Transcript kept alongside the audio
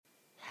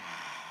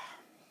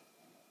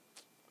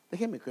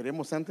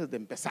Queremos antes de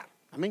empezar.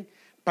 Amén.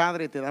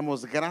 Padre, te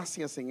damos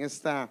gracias en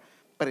esta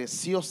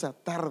preciosa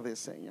tarde,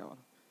 Señor.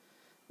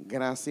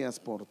 Gracias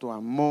por tu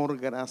amor,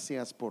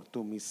 gracias por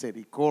tu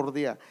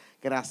misericordia,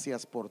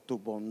 gracias por tu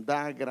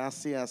bondad,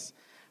 gracias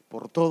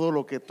por todo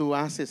lo que tú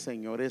haces,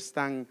 Señor. Es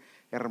tan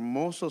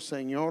hermoso,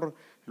 Señor,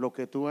 lo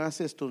que tú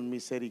haces, tus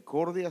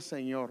misericordias,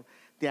 Señor.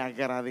 Te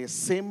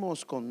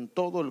agradecemos con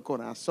todo el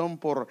corazón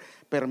por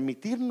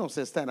permitirnos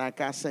estar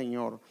acá,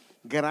 Señor.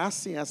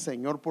 Gracias,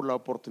 Señor, por la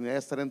oportunidad de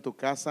estar en tu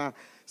casa.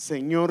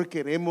 Señor,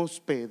 queremos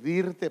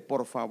pedirte,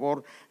 por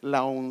favor,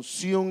 la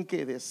unción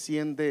que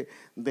desciende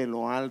de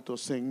lo alto.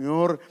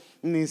 Señor,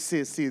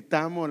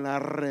 necesitamos la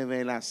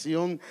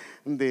revelación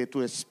de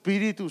tu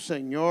Espíritu,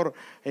 Señor,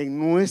 en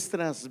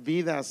nuestras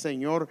vidas,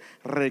 Señor.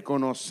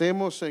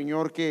 Reconocemos,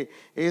 Señor, que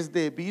es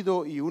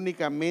debido y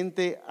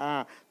únicamente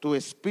a tu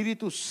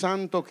Espíritu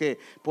Santo que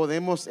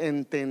podemos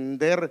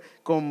entender,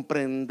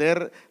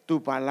 comprender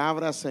tu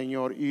palabra,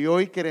 Señor. Y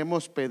hoy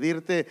queremos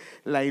pedirte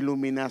la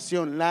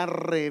iluminación, la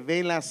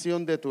revelación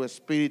de tu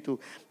Espíritu.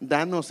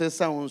 Danos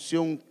esa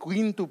unción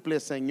quíntuple,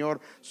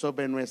 Señor,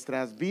 sobre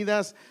nuestras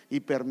vidas y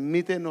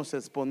permítenos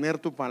exponer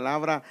tu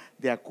palabra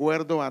de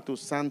acuerdo a tu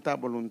santa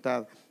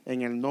voluntad.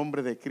 En el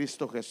nombre de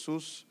Cristo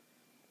Jesús.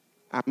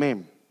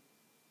 Amén.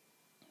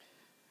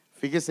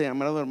 Fíjese,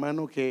 amado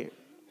hermano, que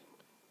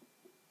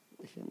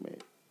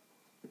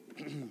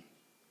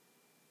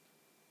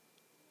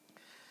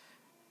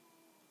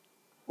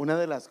una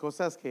de las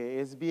cosas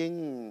que es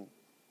bien,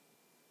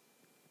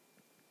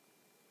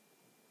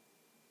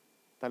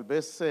 tal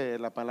vez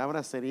la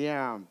palabra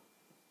sería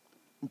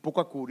un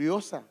poco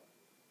curiosa,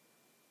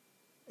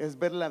 es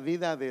ver la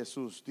vida de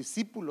sus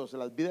discípulos,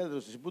 las vidas de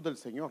los discípulos del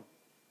Señor,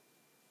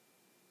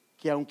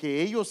 que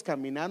aunque ellos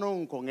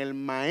caminaron con el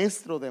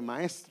maestro de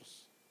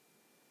maestros,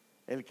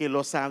 el que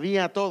lo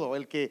sabía todo,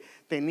 el que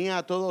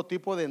tenía todo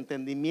tipo de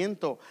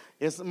entendimiento,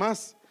 es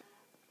más,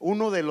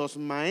 uno de los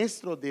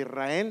maestros de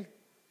Israel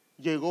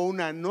llegó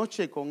una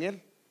noche con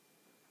él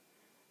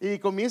y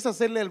comienza a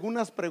hacerle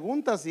algunas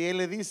preguntas y él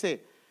le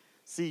dice: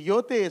 si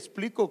yo te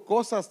explico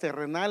cosas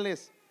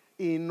terrenales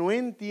y no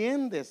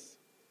entiendes,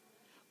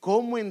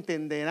 ¿cómo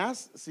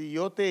entenderás si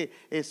yo te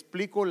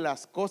explico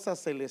las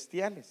cosas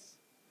celestiales?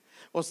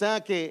 O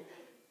sea que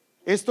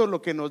esto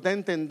lo que nos da a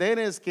entender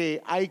es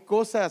que hay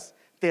cosas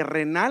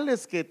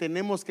terrenales que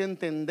tenemos que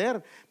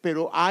entender,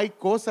 pero hay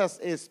cosas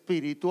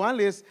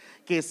espirituales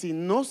que si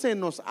no se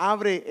nos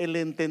abre el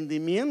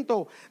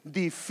entendimiento,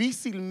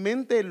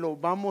 difícilmente lo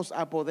vamos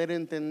a poder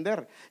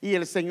entender. Y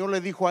el Señor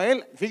le dijo a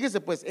él, fíjese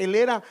pues, él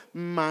era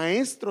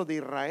maestro de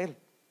Israel.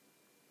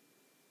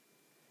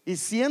 Y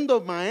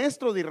siendo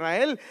maestro de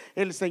Israel,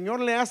 el Señor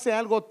le hace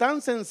algo tan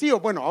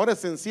sencillo. Bueno, ahora es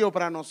sencillo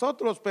para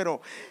nosotros,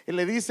 pero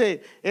le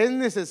dice: es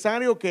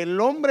necesario que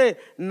el hombre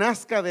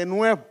nazca de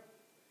nuevo.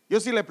 Yo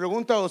si le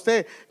pregunto a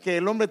usted que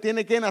el hombre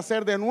tiene que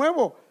nacer de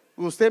nuevo,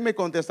 usted me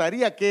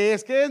contestaría: ¿qué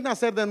es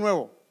nacer de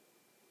nuevo?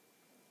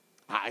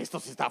 Esto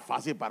sí está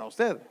fácil para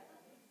usted.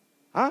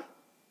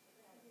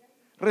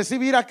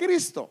 Recibir a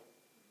Cristo,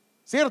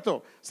 ¿cierto?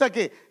 O sea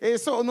que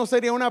eso no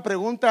sería una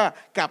pregunta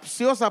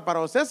capciosa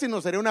para usted, sino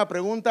sería una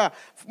pregunta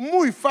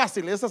muy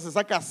fácil. Esa se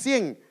saca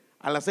 100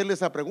 al hacerle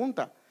esa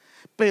pregunta.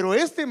 Pero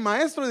este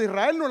maestro de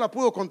Israel no la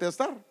pudo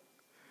contestar.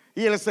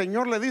 Y el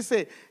Señor le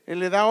dice,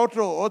 le da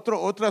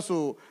otra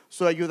su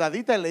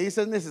ayudadita y le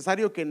dice: es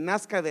necesario que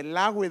nazca del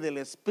agua y del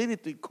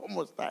Espíritu. ¿Y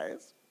cómo está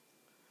eso?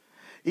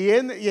 Y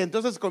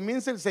entonces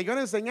comienza el Señor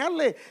a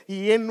enseñarle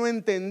y él no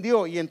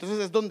entendió. Y entonces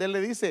es donde él le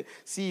dice: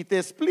 si te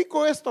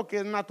explico esto que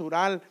es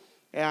natural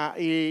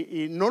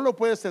y no lo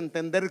puedes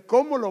entender,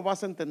 ¿cómo lo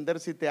vas a entender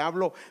si te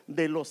hablo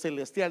de lo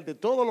celestial, de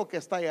todo lo que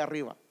está ahí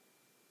arriba?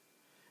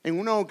 En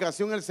una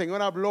ocasión el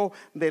Señor habló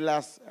de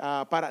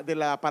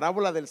la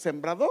parábola del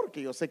sembrador,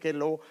 que yo sé que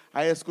lo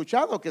ha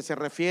escuchado, que se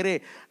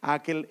refiere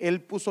a que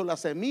él puso la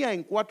semilla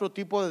en 4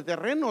 tipos de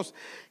terrenos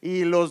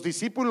y los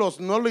discípulos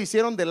no lo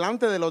hicieron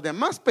delante de los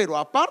demás, pero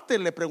aparte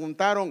le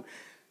preguntaron: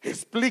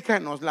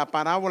 explícanos la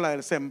parábola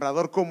del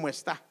sembrador, ¿cómo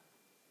está?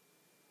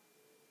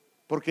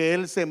 Porque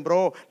él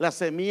sembró la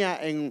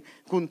semilla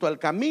junto al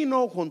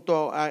camino,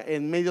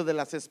 en medio de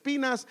las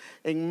espinas,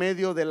 en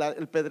medio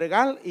del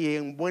pedregal y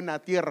en buena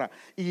tierra.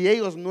 Y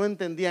ellos no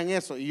entendían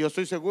eso. Y yo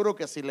estoy seguro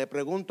que si le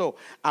pregunto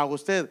a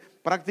usted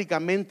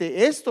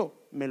prácticamente esto,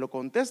 me lo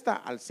contesta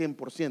al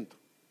 100%.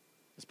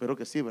 Espero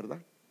que sí,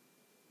 ¿verdad?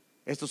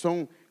 Estas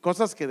son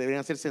cosas que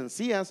deberían ser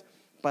sencillas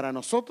para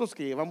nosotros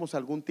que llevamos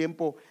algún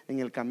tiempo en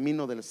el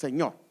camino del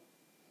Señor.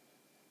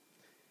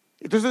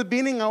 Entonces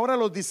vienen ahora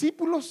los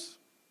discípulos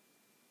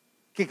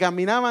que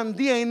caminaban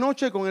día y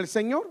noche con el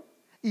Señor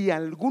y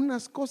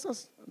algunas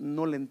cosas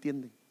no le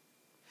entienden.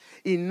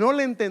 Y no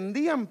le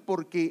entendían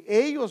porque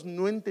ellos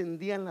no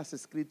entendían las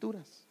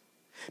Escrituras.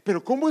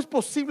 Pero ¿cómo es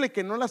posible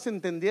que no las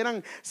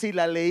entendieran si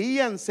la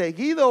leían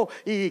seguido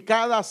y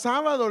cada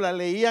sábado la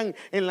leían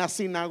en la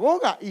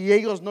sinagoga y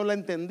ellos no la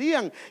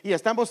entendían? Y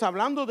estamos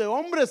hablando de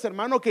hombres,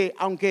 hermano, que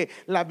aunque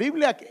la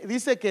Biblia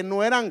dice que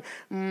no eran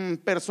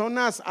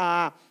personas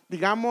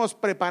digamos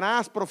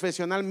preparadas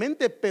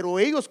profesionalmente, pero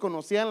ellos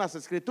conocían las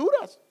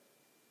Escrituras.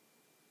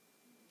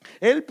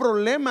 El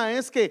problema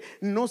es que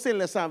no se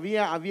les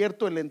había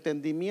abierto el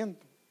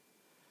entendimiento.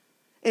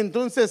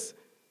 Entonces,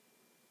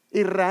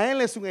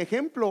 Israel es un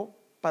ejemplo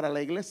para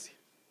la iglesia,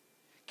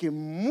 que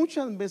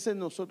muchas veces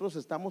nosotros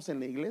estamos en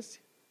la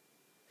iglesia.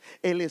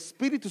 El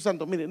Espíritu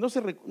Santo, mire, no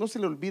se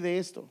le olvide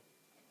esto.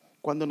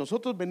 Cuando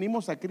nosotros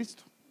venimos a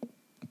Cristo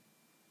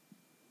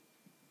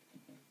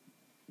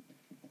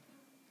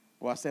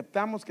o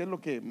aceptamos, que es lo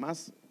que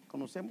más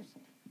conocemos,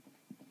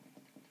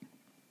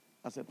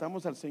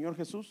 aceptamos al Señor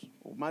Jesús,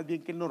 o más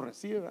bien que Él nos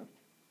recibe, ¿verdad?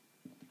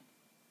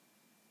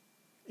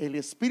 El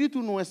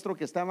espíritu nuestro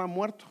que estaba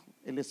muerto,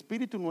 el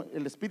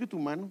espíritu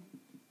humano,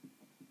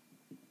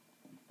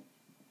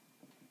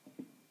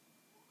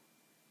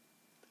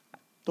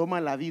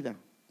 toma la vida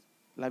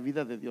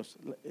de Dios.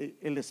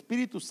 El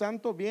Espíritu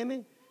Santo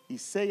viene y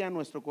sella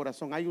nuestro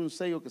corazón. Hay un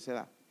sello que se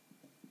da.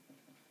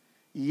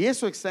 Y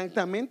eso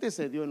exactamente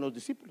se dio en los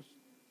discípulos.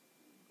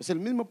 Es el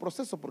mismo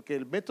proceso, porque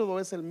el método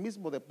es el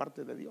mismo de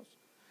parte de Dios.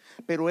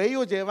 Pero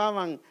ellos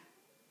llevaban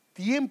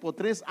tiempo,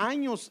 3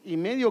 años y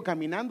medio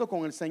caminando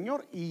con el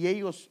Señor, y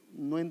ellos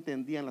no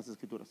entendían las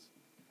Escrituras.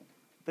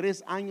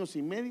 3 años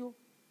y medio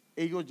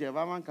ellos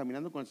llevaban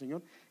caminando con el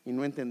Señor y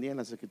no entendían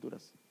las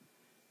Escrituras.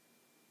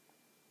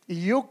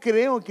 Y yo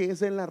creo que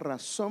esa es la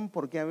razón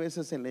por qué a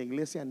veces en la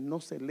iglesia no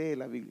se lee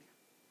la Biblia,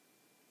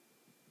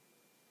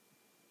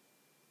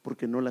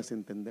 porque no las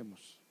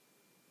entendemos.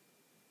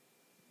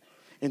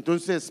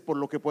 Entonces, por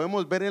lo que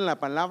podemos ver en la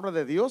palabra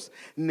de Dios,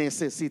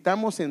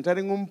 necesitamos entrar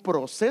en un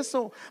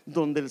proceso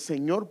donde el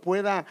Señor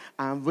pueda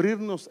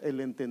abrirnos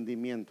el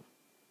entendimiento.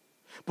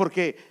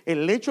 Porque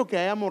el hecho que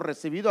hayamos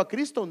recibido a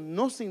Cristo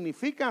no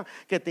significa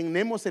que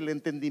tenemos el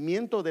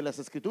entendimiento de las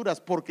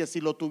Escrituras, porque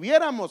si lo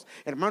tuviéramos,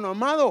 hermano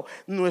amado,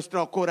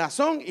 nuestro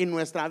corazón y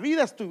nuestra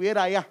vida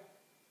estuviera allá.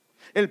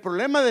 El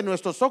problema de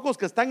nuestros ojos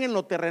que están en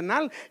lo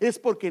terrenal es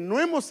porque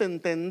no hemos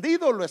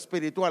entendido lo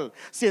espiritual.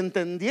 Si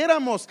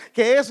entendiéramos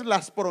que es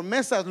las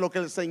promesas, lo que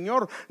el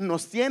Señor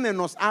nos tiene,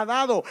 nos ha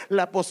dado,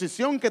 la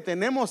posición que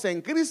tenemos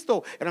en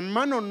Cristo,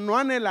 hermano, no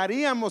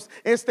anhelaríamos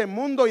este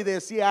mundo y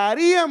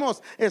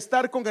desearíamos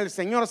estar con el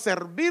Señor,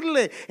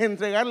 servirle,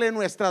 entregarle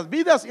nuestras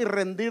vidas y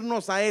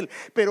rendirnos a Él.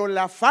 Pero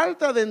la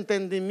falta de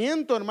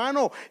entendimiento,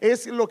 hermano,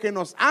 es lo que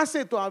nos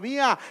hace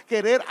todavía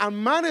querer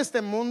amar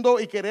este mundo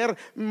y querer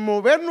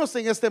movernos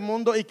en este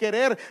mundo y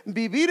querer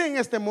vivir en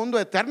este mundo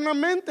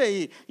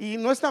eternamente, y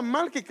no está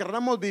mal que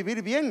queramos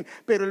vivir bien,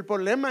 pero el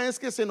problema es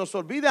que se nos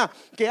olvida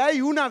que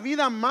hay una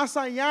vida más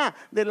allá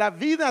de la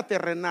vida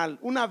terrenal,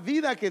 una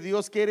vida que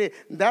Dios quiere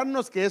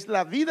darnos, que es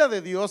la vida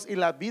de Dios y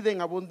la vida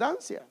en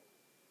abundancia.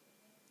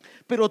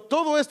 Pero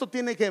todo esto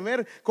tiene que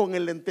ver con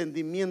el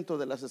entendimiento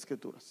de las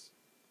Escrituras.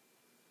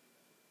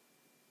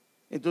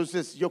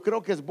 Entonces yo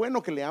creo que es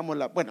bueno que leamos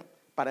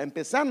para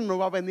empezar, no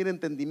va a venir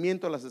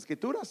entendimiento a las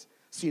Escrituras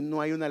si no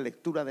hay una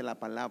lectura de la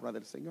palabra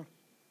del Señor.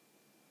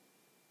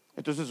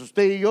 Entonces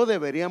usted y yo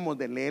deberíamos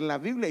de leer la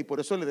Biblia, y por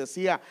eso le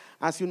decía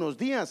hace unos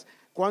días,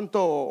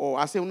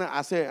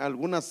 hace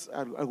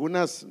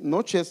algunas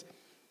noches,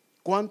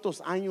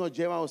 ¿cuántos años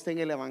lleva usted en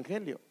el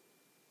Evangelio?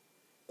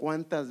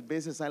 ¿Cuántas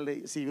veces ha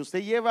leído? Si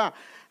usted lleva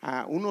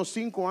unos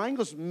 5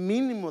 años,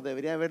 mínimo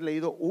debería haber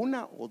leído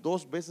 1 o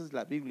 2 veces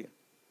la Biblia,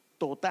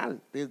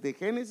 total, desde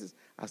Génesis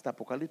hasta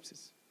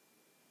Apocalipsis.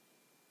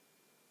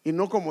 Y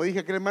no como dije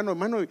aquel hermano,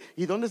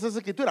 ¿y dónde está esa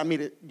escritura?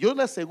 Mire, yo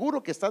le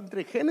aseguro que está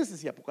entre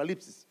Génesis y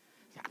Apocalipsis.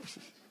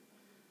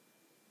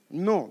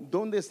 No,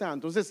 ¿dónde está?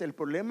 Entonces el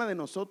problema de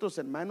nosotros,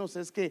 hermanos,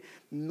 es que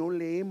no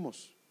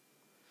leemos.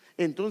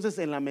 Entonces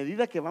en la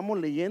medida que vamos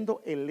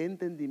leyendo, el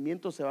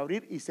entendimiento se va a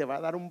abrir y se va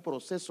a dar un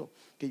proceso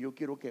que yo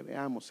quiero que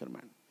veamos,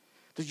 hermano.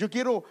 Entonces yo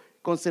quiero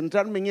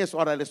concentrarme en eso.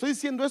 Ahora le estoy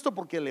diciendo esto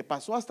porque le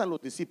pasó hasta a los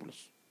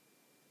discípulos,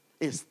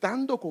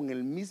 estando con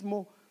el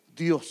mismo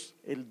Dios,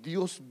 el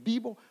Dios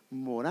vivo,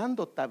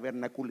 morando,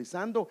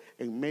 tabernaculizando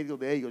en medio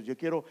de ellos. Yo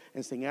quiero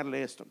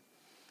enseñarle esto.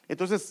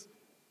 Entonces,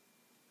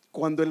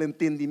 cuando el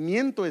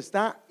entendimiento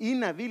está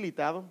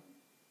inhabilitado,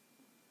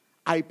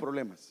 hay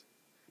problemas.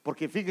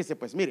 Porque fíjese,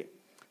 pues mire,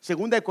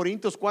 2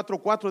 Corintios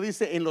 4:4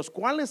 dice: en los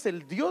cuales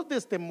el Dios de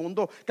este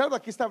mundo, claro,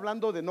 aquí está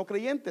hablando de no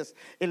creyentes,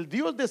 el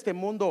Dios de este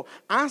mundo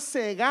ha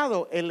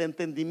cegado el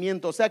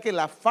entendimiento. O sea que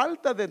la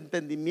falta de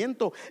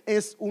entendimiento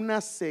es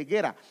una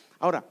ceguera.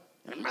 Ahora,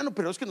 hermano,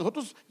 pero es que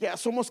nosotros ya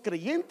somos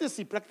creyentes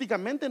y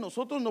prácticamente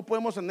nosotros no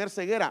podemos tener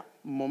ceguera.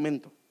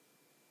 Momento.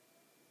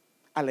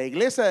 A la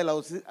iglesia de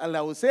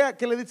la Odisea,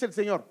 ¿qué le dice el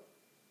Señor?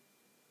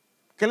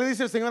 ¿Qué le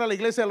dice el Señor a la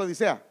iglesia de la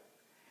Odisea?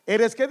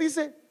 ¿Eres qué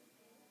dice?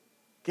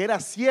 Que era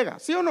ciega,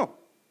 ¿sí o no?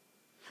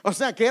 O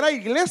sea, que era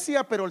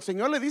iglesia, pero el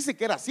Señor le dice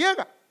que era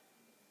ciega,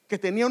 que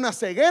tenía una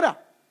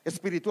ceguera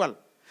espiritual.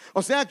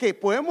 O sea que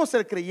podemos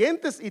ser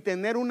creyentes y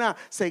tener una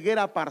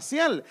ceguera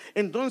parcial.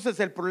 Entonces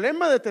el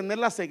problema de tener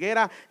la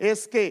ceguera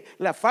es que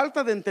la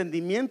falta de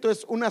entendimiento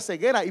es una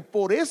ceguera, y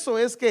por eso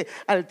es que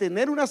al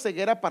tener una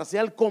ceguera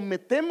parcial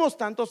cometemos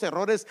tantos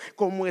errores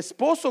como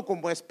esposo,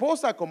 como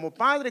esposa, como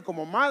padre,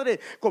 como madre,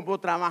 como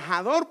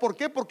trabajador. ¿Por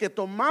qué? Porque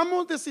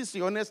tomamos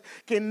decisiones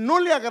que no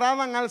le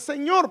agradan al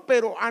Señor,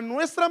 pero a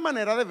nuestra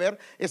manera de ver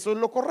eso es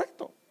lo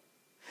correcto.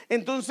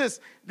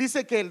 Entonces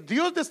dice que el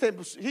Dios de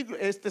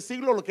este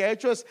siglo lo que ha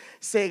hecho es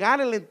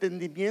cegar el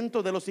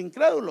entendimiento de los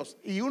incrédulos.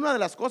 Y una de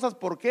las cosas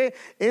por qué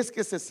es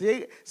que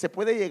se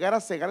puede llegar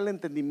a cegar el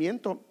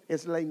entendimiento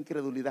es la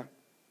incredulidad.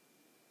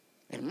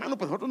 Hermano,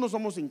 pues nosotros no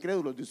somos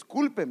incrédulos,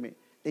 discúlpeme,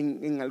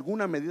 en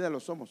alguna medida lo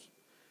somos.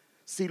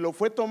 Si lo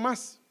fue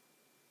Tomás,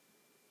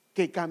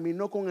 que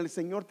caminó con el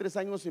Señor 3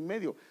 años y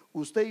medio,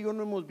 usted y yo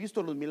no hemos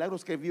visto los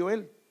milagros que vio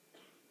él,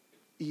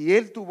 y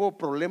él tuvo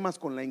problemas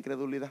con la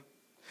incredulidad.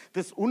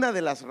 Entonces, una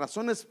de las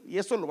razones, y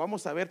eso lo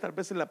vamos a ver tal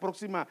vez en la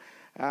próxima,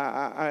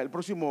 el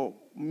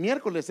próximo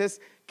miércoles,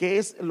 es que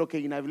es lo que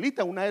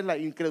inhabilita. Una es la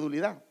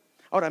incredulidad.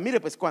 Ahora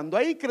mire, pues cuando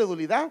hay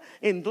incredulidad,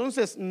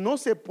 entonces no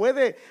se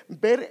puede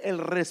ver el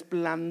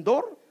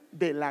resplandor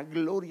de la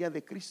gloria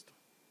de Cristo.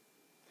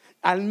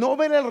 Al no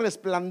ver el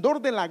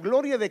resplandor de la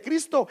gloria de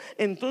Cristo,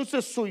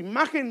 entonces su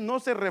imagen no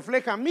se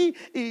refleja a mí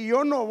y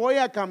yo no voy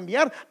a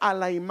cambiar a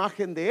la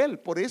imagen de Él.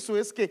 Por eso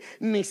es que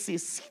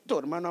necesito,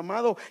 hermano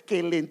amado,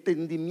 que el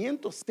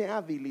entendimiento sea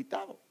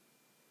habilitado.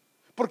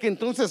 Porque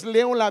entonces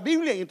leo la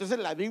Biblia y entonces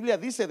la Biblia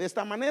dice de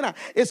esta manera: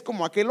 es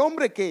como aquel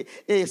hombre que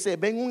se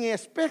ve en un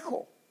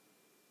espejo,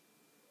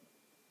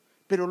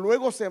 pero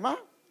luego se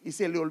va y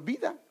se le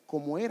olvida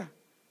cómo era.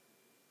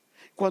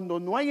 Cuando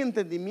no hay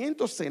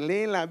entendimiento, se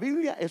lee la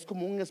Biblia, es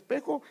como un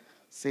espejo,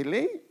 se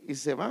lee y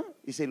se va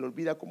y se le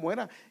olvida cómo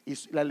era. Y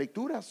la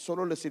lectura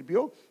solo le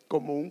sirvió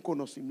como un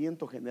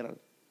conocimiento general.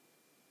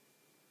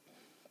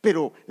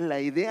 Pero la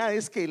idea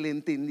es que el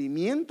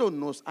entendimiento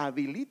nos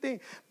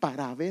habilite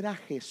para ver a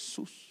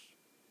Jesús.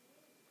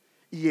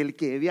 Y el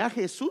que ve a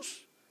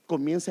Jesús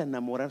comienza a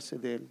enamorarse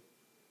de Él,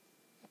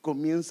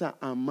 comienza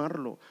a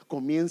amarlo,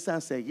 comienza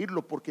a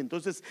seguirlo, porque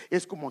entonces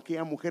es como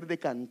aquella mujer de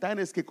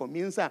Cantares que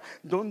comienza: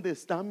 ¿dónde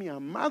está mi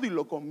amado? Y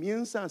lo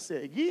comienza a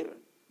seguir.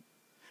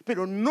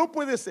 Pero no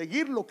puedes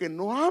seguir lo que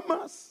no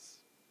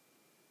amas.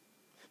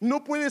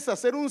 No puedes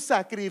hacer un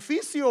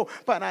sacrificio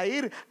para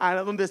ir a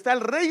donde está el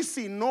rey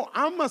si no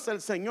amas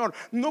al Señor.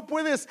 No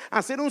puedes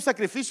hacer un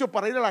sacrificio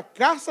para ir a la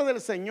casa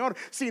del Señor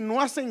si no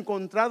has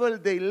encontrado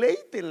el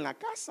deleite en la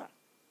casa.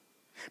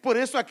 Por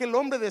eso aquel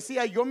hombre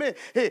decía: yo me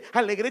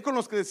alegré con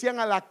los que decían: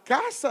 a la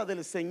casa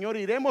del Señor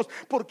iremos,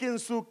 porque en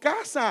su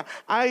casa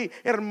hay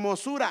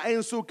hermosura.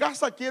 En su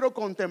casa quiero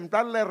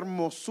contemplar la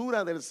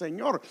hermosura del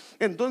Señor.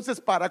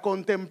 Entonces, para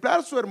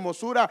contemplar su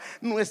hermosura,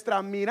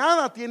 nuestra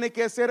mirada tiene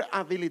que ser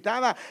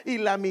habilitada. Y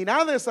la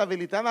mirada es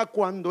habilitada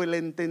cuando el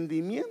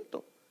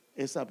entendimiento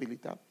es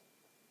habilitado.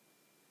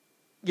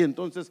 Y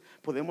entonces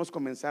podemos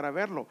comenzar a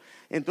verlo.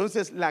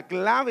 Entonces la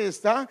clave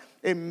está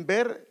en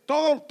ver,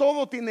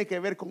 todo tiene que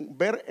ver con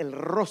ver el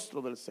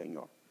rostro del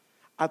Señor.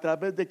 ¿A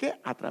través de qué?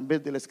 A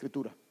través de la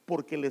Escritura.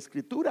 Porque la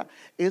Escritura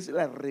es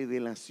la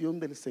revelación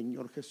del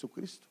Señor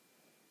Jesucristo.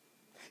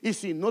 Y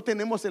si no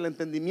tenemos el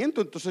entendimiento,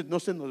 entonces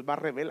no se nos va a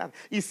revelar.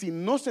 Y si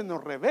no se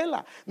nos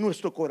revela,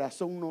 nuestro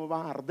corazón no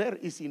va a arder.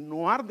 Y si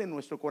no arde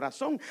nuestro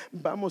corazón,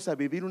 vamos a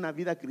vivir una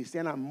vida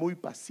cristiana muy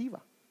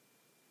pasiva.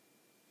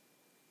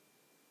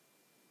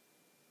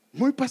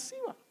 Muy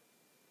pasiva.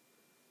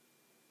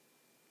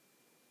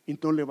 Y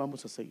no le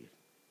vamos a seguir.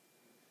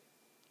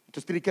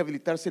 Entonces tiene que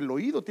habilitarse el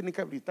oído, tiene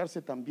que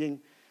habilitarse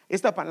también.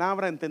 Esta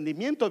palabra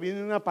entendimiento viene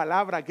de una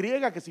palabra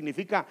griega que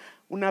significa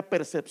una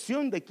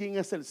percepción de quién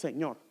es el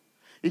Señor.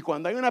 Y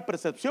cuando hay una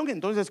percepción,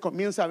 entonces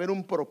comienza a haber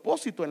un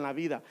propósito en la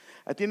vida.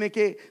 Tiene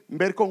que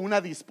ver con una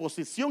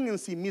disposición en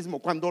sí mismo.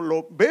 Cuando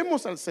lo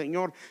vemos al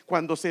Señor,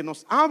 cuando se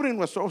nos abren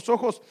nuestros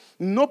ojos,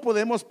 no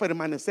podemos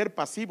permanecer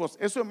pasivos.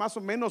 Eso más o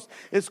menos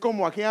es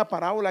como aquella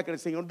parábola que el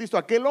Señor dijo: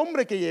 aquel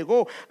hombre que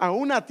llegó a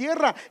una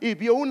tierra y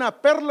vio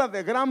una perla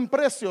de gran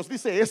precio.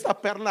 Dice: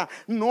 esta perla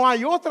no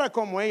hay otra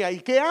como ella. ¿Y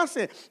qué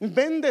hace?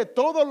 Vende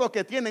todo lo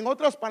que tiene. En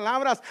otras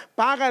palabras,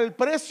 paga el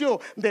precio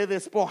de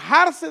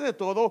despojarse de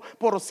todo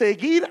por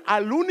seguir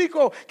al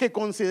único que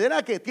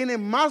considera que tiene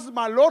más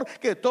valor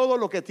que todo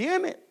lo que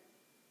tiene.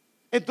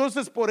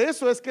 Entonces, por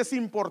eso es que es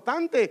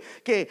importante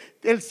que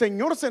el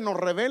Señor se nos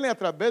revele a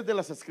través de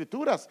las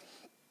Escrituras.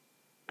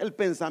 El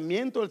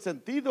pensamiento, el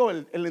sentido,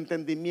 el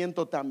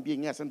entendimiento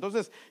también es.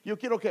 Entonces, yo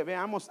quiero que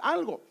veamos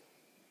algo.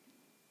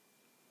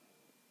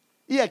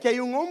 Y aquí hay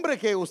un hombre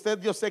que usted,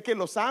 yo sé que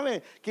lo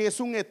sabe, que es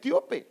un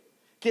etíope,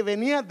 que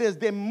venía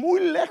desde muy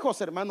lejos,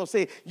 hermanos,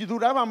 y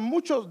duraba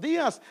muchos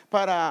días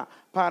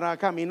para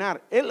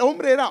caminar. El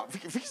hombre era,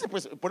 fíjese,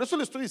 pues por eso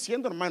le estoy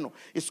diciendo, hermano,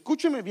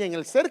 escúcheme bien: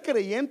 el ser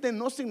creyente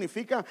no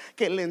significa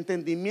que el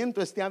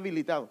entendimiento esté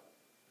habilitado.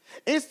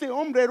 Este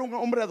hombre era un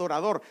hombre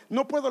adorador.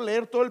 No puedo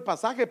leer todo el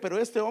pasaje, pero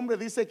este hombre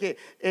dice que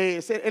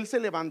él se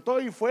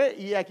levantó y fue,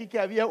 y aquí que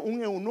había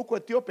un eunuco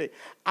etíope,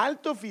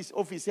 alto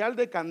oficial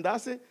de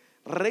Candace,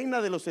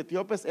 reina de los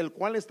etíopes, el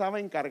cual estaba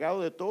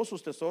encargado de todos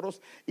sus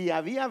tesoros, y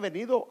había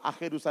venido a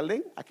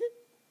Jerusalén ¿a qué?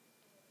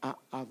 A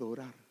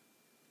adorar.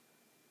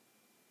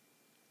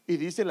 Y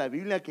dice la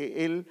Biblia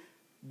que él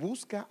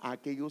busca a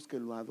aquellos que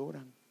lo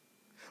adoran.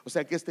 O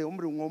sea que este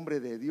hombre, un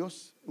hombre de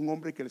Dios, un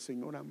hombre que el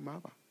Señor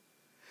amaba.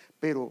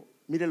 Pero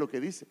mire lo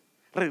que dice: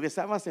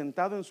 regresaba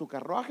sentado en su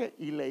carruaje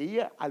y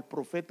leía al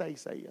profeta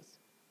Isaías.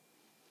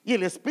 Y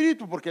el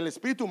Espíritu, porque el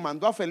Espíritu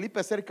mandó a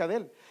Felipe cerca de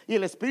él, y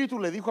el Espíritu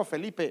le dijo a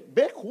Felipe: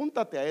 ve,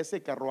 júntate a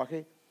ese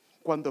carruaje.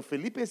 Cuando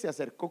Felipe se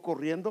acercó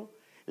corriendo,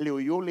 le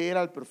oyó leer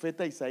al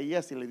profeta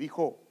Isaías y le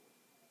dijo: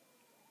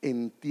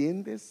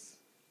 ¿entiendes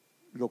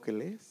lo que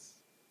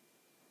lees?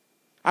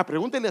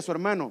 Pregúntele a su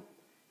hermano: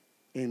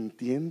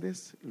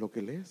 ¿entiendes lo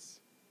que lees?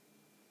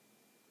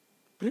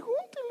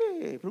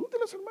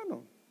 Pregúntele a su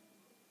hermano.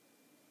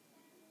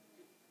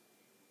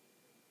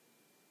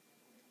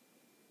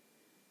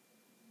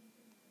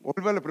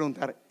 Vuelve a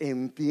preguntar: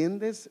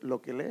 ¿entiendes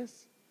lo que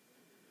lees?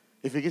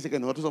 Y fíjese que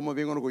nosotros somos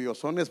bien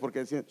orgullosones porque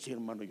decimos: sí,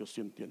 hermano, yo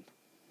sí entiendo,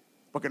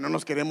 porque no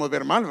nos queremos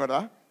ver mal,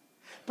 ¿verdad?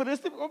 Pero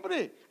este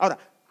hombre, ahora,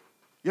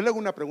 yo le hago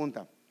una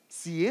pregunta: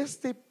 si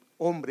este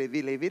hombre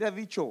le hubiera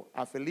dicho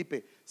a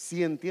Felipe: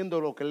 sí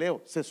entiendo lo que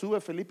leo, ¿se sube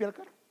Felipe al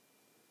carro?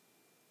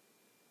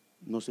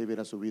 No se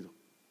hubiera subido.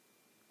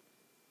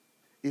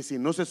 Y si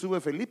no se sube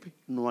Felipe,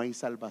 no hay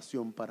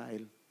salvación para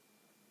él.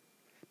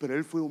 Pero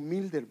él fue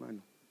humilde,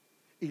 hermano,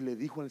 y le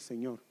dijo al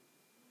Señor: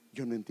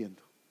 yo no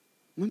entiendo,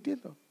 no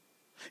entiendo.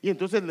 Y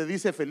entonces le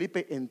dice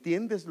Felipe: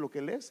 ¿entiendes lo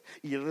que lees?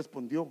 Y él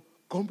respondió: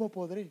 ¿cómo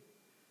podré?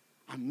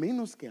 A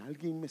menos que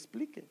alguien me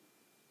explique.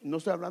 No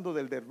estoy hablando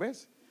del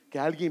Derbez, que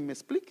alguien me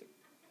explique.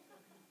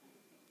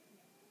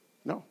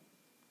 No,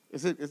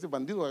 ese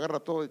bandido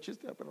agarra todo de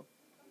chiste, pero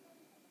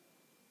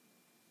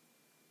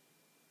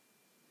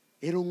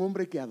era un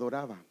hombre que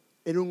adoraba.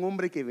 Era un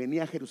hombre que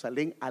venía a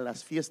Jerusalén a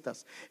las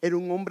fiestas. Era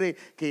un hombre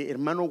que,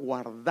 hermano,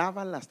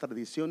 guardaba las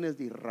tradiciones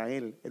de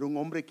Israel. Era un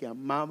hombre que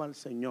amaba al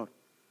Señor.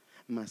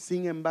 Mas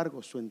sin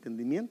embargo, su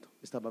entendimiento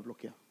estaba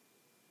bloqueado.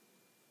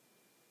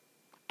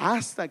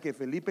 Hasta que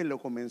Felipe lo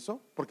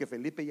comenzó, porque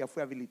Felipe ya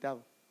fue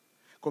habilitado,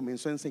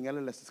 comenzó a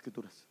enseñarle las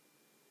escrituras.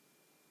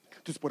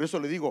 Entonces, por eso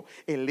le digo,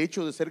 el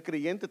hecho de ser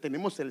creyente,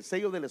 tenemos el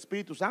sello del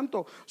Espíritu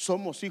Santo,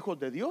 somos hijos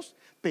de Dios,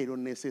 pero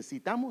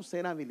necesitamos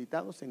ser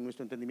habilitados en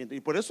nuestro entendimiento.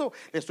 Y por eso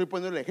le estoy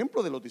poniendo el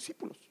ejemplo de los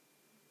discípulos.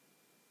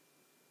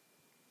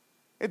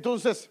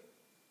 Entonces,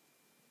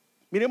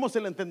 miremos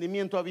el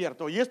entendimiento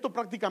abierto. Y esto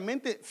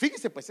prácticamente,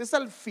 fíjese, pues es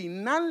al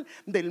final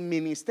del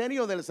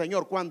ministerio del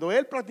Señor, cuando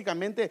Él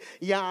prácticamente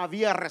ya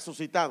había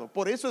resucitado.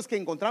 Por eso es que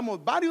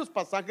encontramos varios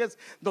pasajes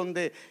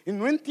donde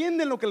no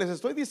entienden lo que les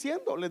estoy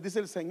diciendo, les dice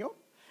el Señor.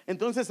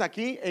 Entonces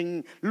aquí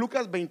en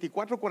Lucas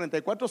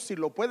 24:44, si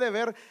lo puede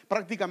ver,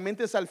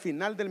 prácticamente es al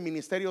final del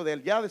ministerio de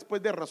Él, ya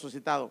después de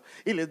resucitado.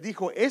 Y les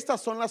dijo: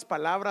 estas son las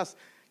palabras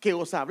que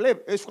os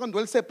hablé. Es cuando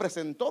Él se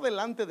presentó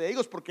delante de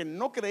ellos, porque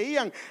no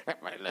creían,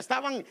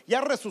 estaban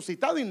ya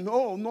resucitados y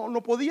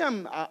no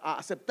podían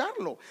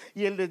aceptarlo.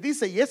 Y Él les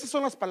dice: y esas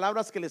son las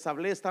palabras que les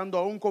hablé estando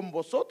aún con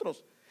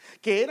vosotros,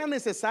 que era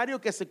necesario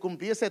que se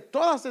cumpliese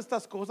todas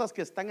estas cosas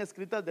que están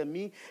escritas de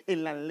mí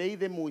en la ley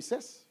de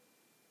Moisés.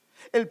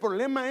 El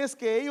problema es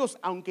que ellos,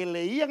 aunque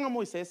leían a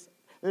Moisés,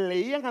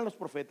 leían a los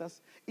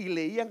profetas y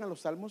leían a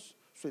los salmos,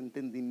 su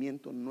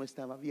entendimiento no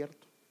estaba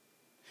abierto.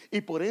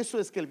 Y por eso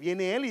es que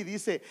viene Él y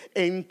dice: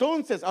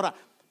 entonces, ahora,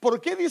 ¿por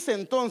qué dice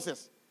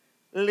entonces?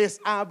 Les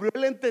abrió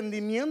el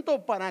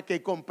entendimiento para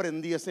que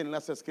comprendiesen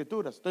las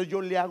escrituras. Entonces yo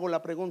le hago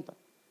la pregunta: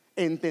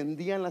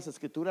 ¿entendían las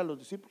escrituras los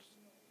discípulos?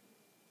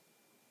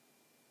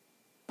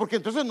 Porque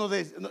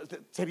entonces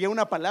sería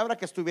una palabra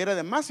que estuviera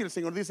de más. Y el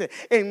Señor dice: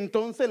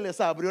 entonces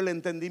les abrió el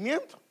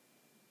entendimiento.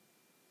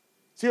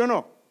 ¿Sí o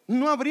no?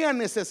 No habría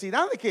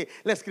necesidad de que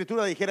la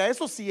escritura dijera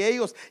eso si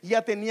ellos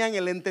ya tenían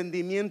el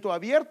entendimiento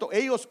abierto.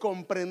 Ellos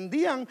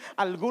comprendían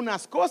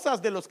algunas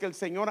cosas de los que el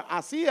Señor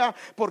hacía,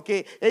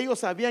 porque ellos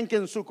sabían que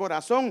en su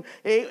corazón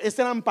esas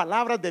eran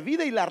palabras de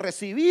vida y las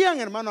recibían,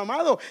 hermano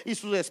amado, y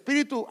su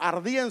espíritu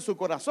ardía en su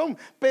corazón.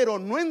 Pero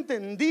no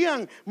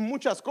entendían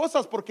muchas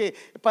cosas, porque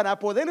para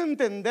poder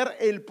entender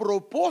el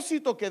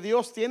propósito que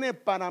Dios tiene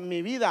para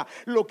mi vida,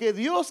 lo que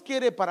Dios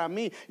quiere para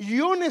mí,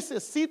 yo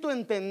necesito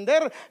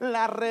entender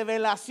la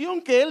revelación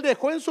que Él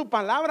dejó en su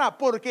palabra,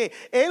 porque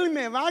Él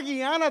me va a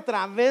guiar a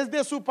través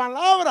de su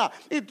palabra.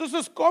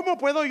 Entonces, ¿cómo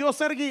puedo yo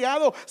ser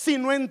guiado si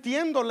no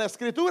entiendo la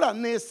escritura?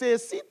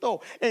 Necesito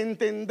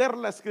entender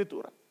la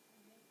escritura.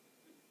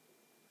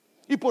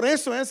 Y por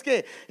eso es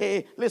que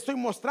le estoy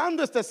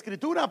mostrando esta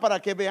escritura,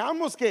 para que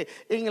veamos que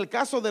en el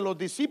caso de los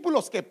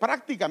discípulos, que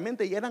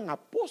prácticamente ya eran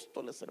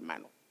apóstoles,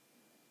 hermano,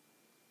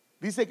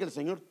 dice que el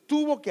Señor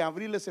tuvo que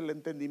abrirles el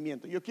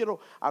entendimiento. Yo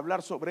quiero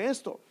hablar sobre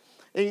esto.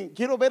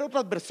 Quiero ver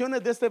otras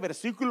versiones de este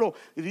versículo.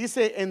 Y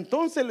dice: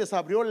 entonces les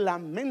abrió la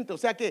mente. O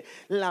sea que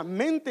la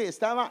mente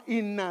estaba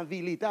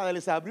inhabilitada.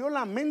 Les abrió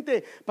la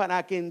mente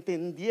para que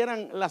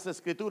entendieran las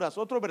escrituras.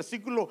 Otro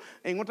versículo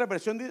en otra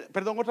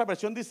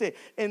versión dice: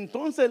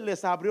 entonces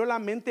les abrió la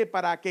mente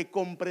para que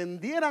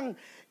comprendieran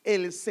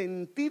el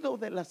sentido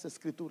de las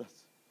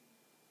escrituras.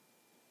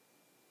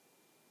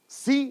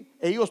 Sí,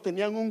 ellos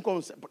tenían un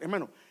concepto.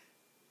 Hermano,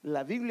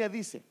 la Biblia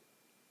dice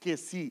que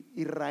si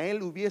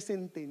Israel hubiese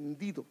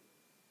entendido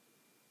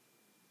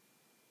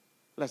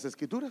las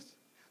escrituras,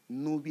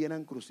 no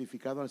hubieran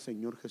crucificado al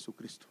Señor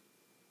Jesucristo.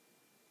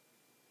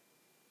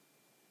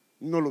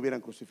 No lo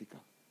hubieran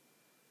crucificado.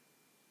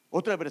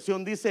 Otra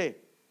versión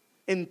dice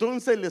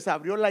Entonces les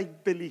abrió la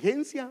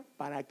inteligencia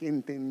para que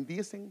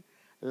entendiesen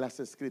las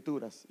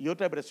escrituras. Y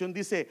otra versión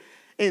dice,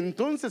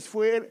 entonces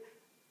fue,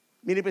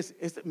 mire pues,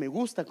 me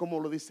gusta cómo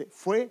lo dice,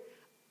 fue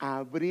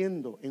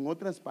abriendo. En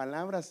otras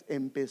palabras,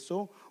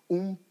 empezó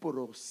un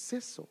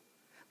proceso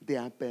de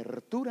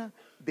apertura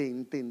de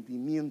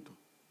entendimiento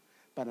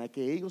para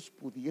que ellos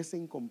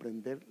pudiesen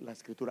comprender la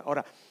escritura.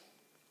 Ahora,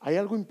 hay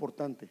algo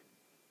importante.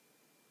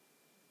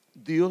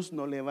 Dios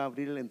no le va a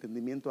abrir el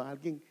entendimiento a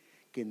alguien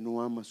que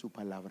no ama su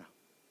palabra.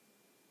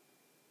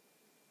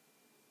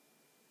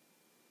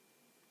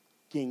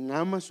 Quien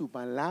ama su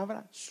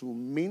palabra, su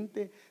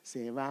mente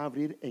se va a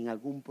abrir en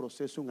algún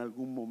proceso, en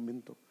algún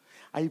momento.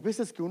 Hay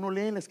veces que uno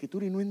lee la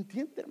escritura y no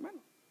entiende,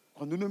 hermano,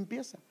 cuando uno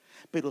empieza.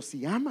 Pero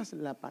si amas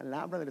la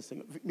palabra del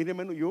Señor, mire,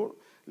 hermano, yo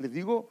le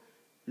digo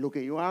lo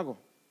que yo hago.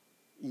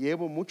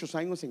 Llevo muchos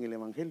años en el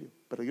evangelio,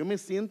 pero yo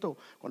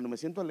cuando me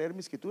siento a leer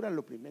mi escritura,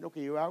 lo primero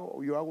que yo hago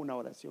una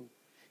oración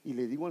y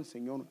le digo al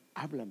Señor,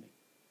 háblame,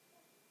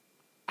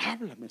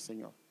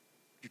 Señor,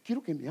 yo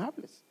quiero que me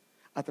hables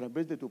a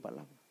través de tu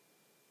palabra.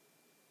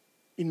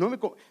 Y no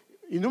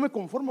me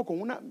conformo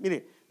con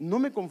no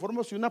me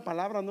conformo si una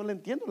palabra no la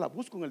entiendo, la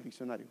busco en el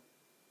diccionario.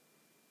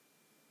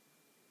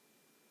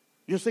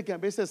 Yo sé que a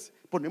veces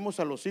ponemos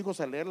a los hijos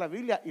a leer la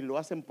Biblia y lo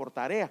hacen por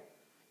tarea.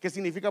 ¿Qué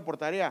significa por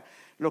tarea?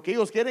 Lo que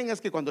ellos quieren es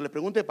que cuando le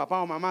pregunte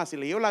papá o mamá si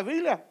leyó la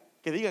Biblia,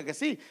 que diga que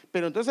sí.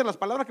 Pero entonces las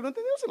palabras que no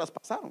entendió se las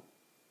pasaron.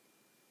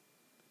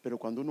 Pero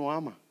cuando uno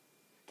ama,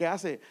 ¿qué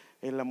hace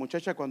la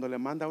muchacha cuando le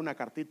manda una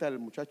cartita al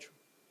muchacho?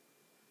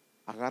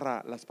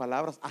 Agarra las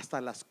palabras, hasta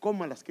las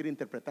comas las quiere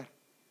interpretar.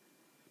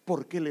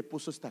 ¿Por qué le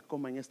puso esta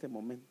coma en este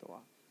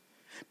momento?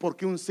 ¿Por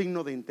qué un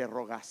signo de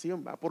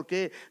interrogación? ¿Por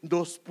qué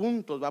 2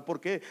 puntos?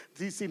 ¿Por qué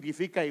sí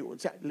significa? O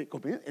sea,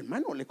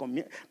 hermano, le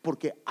conviene,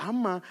 porque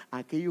ama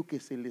aquello que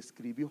se le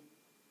escribió.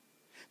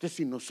 Entonces,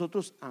 si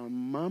nosotros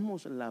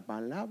amamos la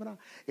palabra,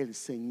 el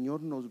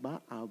Señor nos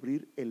va a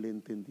abrir el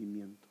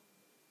entendimiento.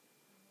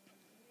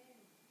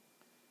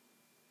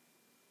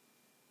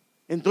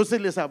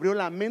 Entonces les abrió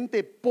la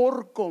mente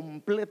por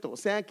completo, o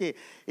sea que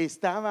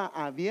estaba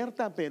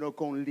abierta pero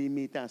con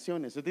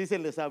limitaciones. Entonces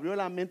dice, les abrió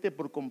la mente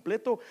por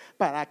completo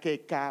para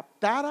que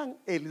captaran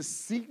el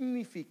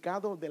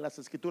significado de las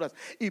escrituras.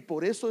 Y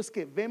por eso es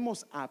que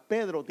vemos a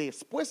Pedro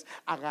después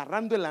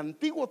agarrando el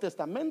Antiguo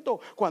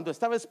Testamento cuando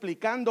estaba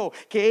explicando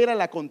qué era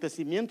el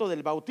acontecimiento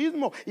del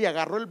bautismo, y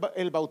agarró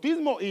el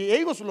bautismo, y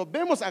ellos los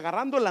vemos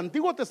agarrando el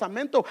Antiguo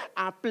Testamento,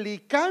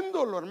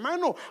 aplicándolo,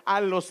 hermano,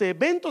 a los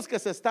eventos que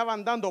se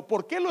estaban dando.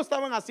 ¿Por qué lo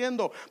estaban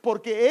haciendo?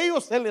 Porque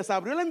ellos se les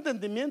abrió el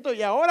entendimiento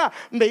y ahora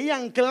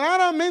veían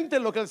claramente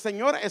lo que el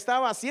Señor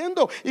estaba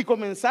haciendo y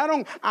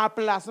comenzaron a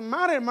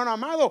plasmar, hermano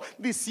amado,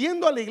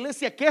 diciendo a la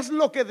iglesia qué es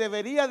lo que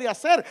debería de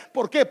hacer.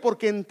 ¿Por qué?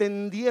 Porque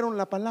entendieron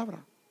la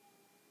palabra.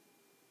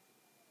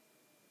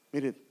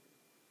 Mire,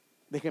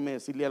 déjeme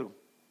decirle algo.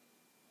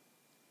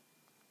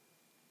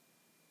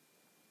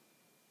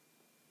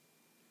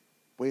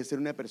 Puede ser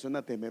una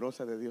persona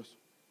temerosa de Dios.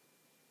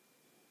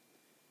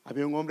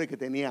 Había un hombre que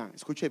tenía,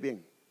 escuche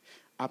bien,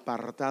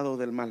 apartado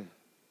del mal.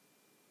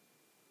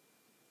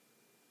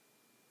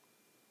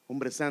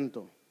 Hombre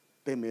santo,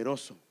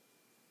 temeroso,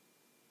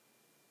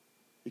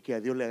 y que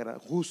a Dios le agrada,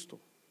 justo.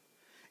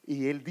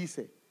 Y él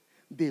dice,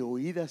 de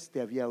oídas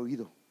te había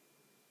oído,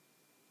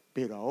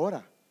 pero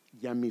ahora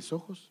ya mis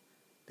ojos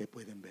te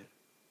pueden ver.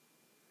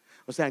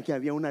 O sea que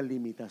había una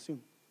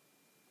limitación.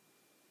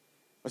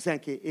 O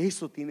sea que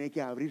eso tiene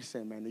que abrirse,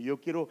 hermano. Yo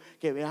quiero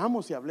que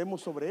veamos y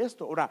hablemos sobre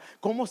esto. Ahora,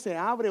 ¿cómo se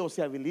abre o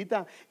se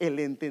habilita el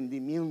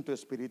entendimiento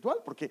espiritual?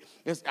 Porque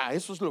a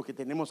eso es lo que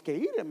tenemos que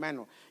ir,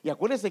 hermano. Y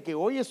acuérdese que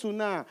hoy es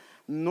una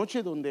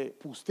noche donde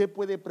usted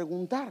puede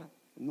preguntar.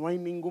 No hay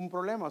ningún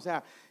problema. O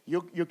sea,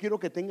 yo quiero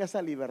que tenga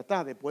esa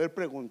libertad de poder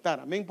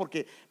preguntar. Amén.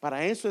 Porque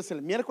para eso es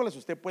el miércoles.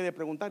 Usted puede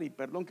preguntar. Y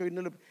perdón que hoy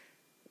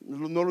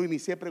no lo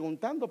inicié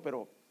preguntando,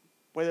 pero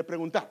puede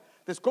preguntar.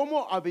 Entonces,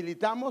 ¿cómo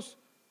habilitamos?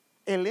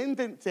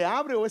 Se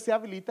abre o se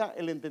habilita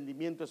el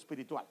entendimiento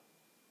espiritual.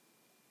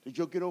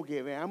 Yo quiero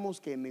que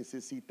veamos que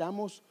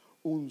necesitamos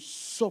un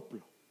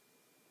soplo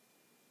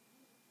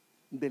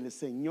del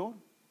Señor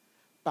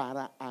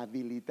para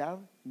habilitar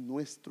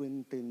nuestro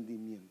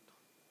entendimiento.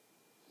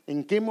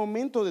 ¿En qué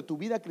momento de tu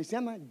vida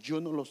cristiana?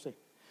 Yo no lo sé,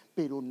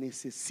 pero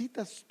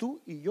necesitas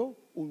tú y yo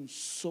un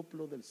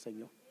soplo del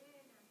Señor.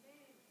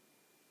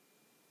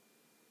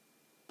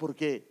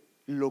 Porque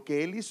lo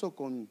que Él hizo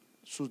con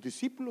sus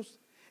discípulos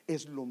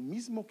es lo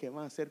mismo que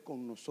va a hacer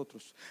con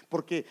nosotros.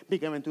 Porque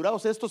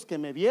bienaventurados estos que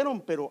me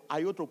vieron, pero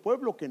hay otro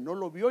pueblo que no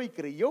lo vio y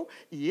creyó,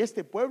 y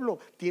este pueblo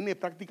tiene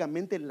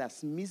prácticamente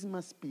las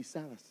mismas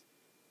pisadas.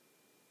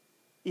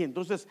 Y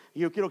entonces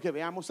yo quiero que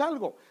veamos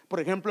algo. Por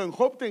ejemplo, en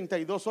Job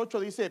 32:8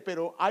 dice,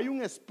 pero hay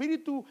un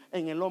espíritu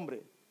en el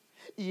hombre,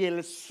 y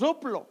el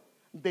soplo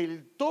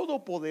del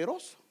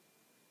Todopoderoso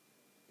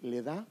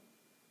le da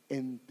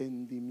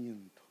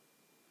entendimiento.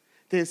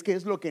 Entonces, ¿qué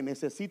es lo que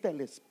necesita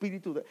el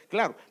Espíritu?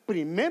 Claro,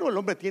 primero el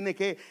hombre tiene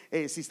que,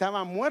 si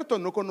estaba muerto,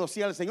 no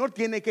conocía al Señor,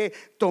 tiene que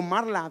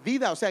tomar la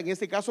vida, o sea, en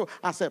este caso,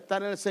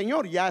 aceptar al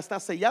Señor. Ya está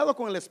sellado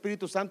con el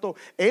Espíritu Santo,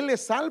 él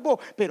es salvo,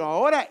 pero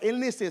ahora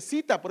él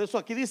necesita, por eso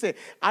aquí dice,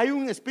 hay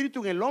un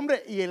espíritu en el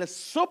hombre y el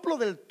soplo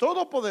del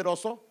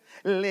Todopoderoso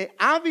le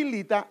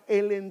habilita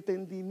el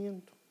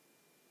entendimiento.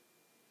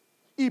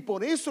 Y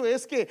por eso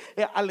es que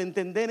al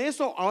entender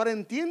eso, ahora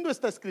entiendo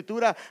esta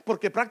escritura,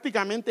 porque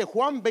prácticamente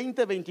Juan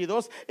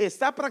 20:22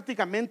 está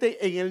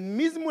prácticamente en el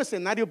mismo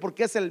escenario,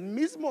 porque es el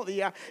mismo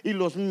día y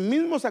los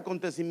mismos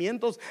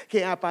acontecimientos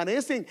que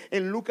aparecen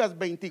en Lucas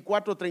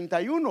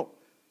 24:31.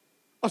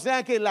 O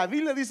sea que la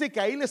Biblia dice que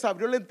ahí les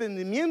abrió el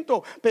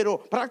entendimiento, pero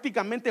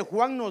prácticamente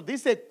Juan nos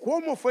dice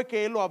cómo fue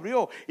que él lo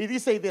abrió. Y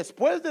dice, y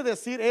después de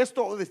decir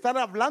esto, de estar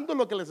hablando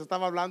lo que les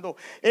estaba hablando,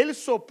 él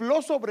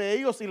sopló sobre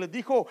ellos y les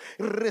dijo,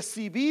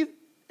 recibid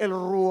el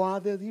ruá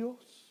de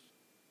Dios.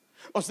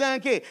 O sea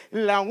que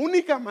la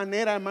única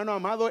manera, hermano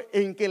amado,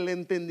 en que el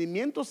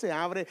entendimiento se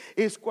abre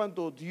es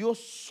cuando Dios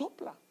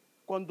sopla,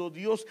 cuando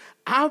Dios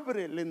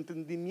abre el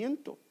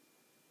entendimiento.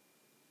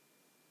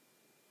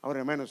 Ahora,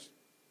 hermanos,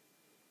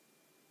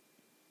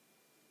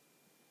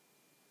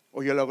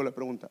 o yo le hago la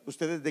pregunta,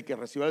 ¿usted desde que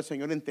recibió al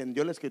Señor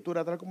entendió la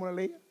escritura tal como la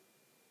leía?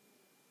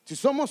 Si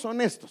somos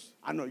honestos,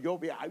 no, yo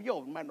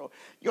hermano,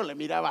 yo le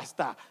miraba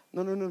hasta,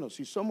 no,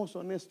 si somos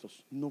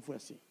honestos, no fue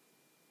así.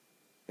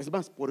 Es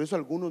más, por eso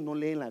algunos no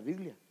leen la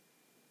Biblia,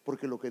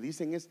 porque lo que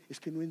dicen es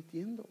que no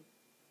entiendo.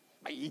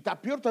 Y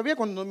está peor todavía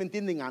cuando no me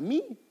entienden a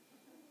mí,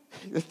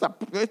 está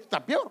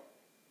peor.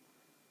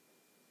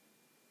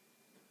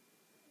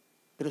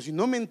 Pero si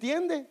no me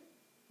entiende,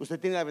 usted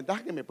tiene la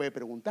ventaja que me puede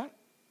preguntar.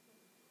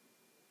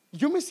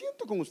 Yo me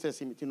siento con usted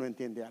si no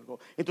entiende algo.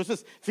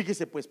 Entonces,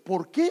 fíjese pues,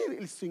 ¿por qué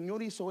el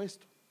Señor hizo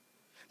esto?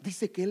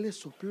 Dice que Él le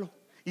sopló.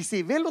 Y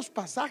si ve los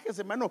pasajes,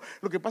 hermano,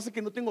 lo que pasa es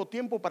que no tengo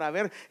tiempo para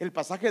ver el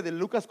pasaje de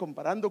Lucas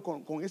comparando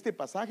con este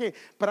pasaje.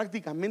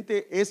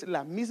 Prácticamente es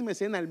la misma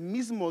escena, el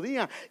mismo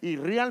día. Y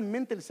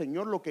realmente el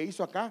Señor lo que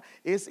hizo acá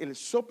es el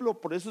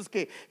soplo. Por eso es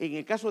que en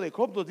el caso de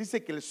Job nos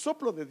dice que el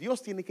soplo de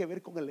Dios tiene que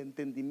ver con el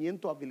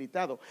entendimiento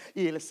habilitado.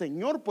 Y el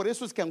Señor, por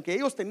eso es que aunque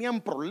ellos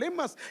tenían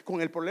problemas con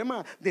el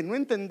problema de no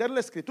entender la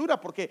escritura,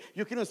 porque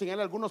yo quiero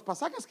enseñar algunos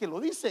pasajes que lo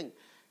dicen.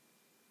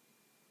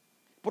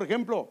 Por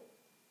ejemplo,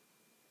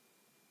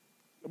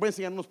 voy a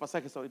enseñar unos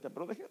pasajes ahorita,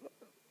 pero déjenlo,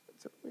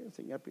 se lo voy a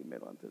enseñar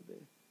primero antes de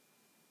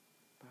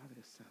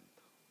Padre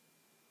Santo.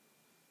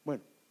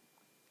 Bueno,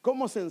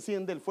 ¿cómo se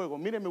enciende el fuego?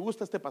 Mire, me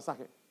gusta este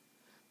pasaje.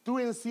 Tú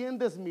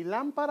enciendes mi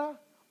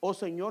lámpara, oh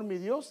Señor mi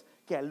Dios,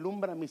 que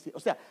alumbra mis. O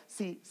sea,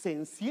 si se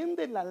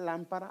enciende la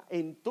lámpara,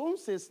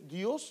 entonces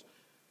Dios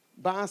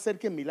va a hacer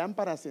que mi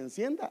lámpara se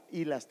encienda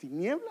y las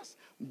tinieblas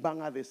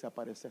van a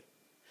desaparecer.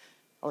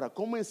 Ahora,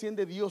 ¿cómo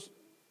enciende Dios?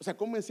 O sea,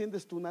 ¿cómo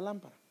enciendes tú una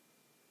lámpara?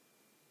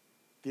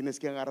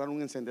 Tienes que agarrar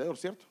un encendedor,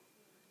 ¿cierto?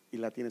 Y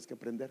la tienes que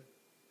prender.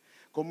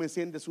 ¿Cómo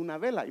enciendes una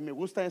vela? Y me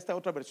gusta esta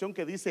otra versión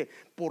que dice,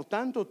 por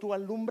tanto tú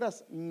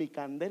alumbras mi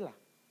candela.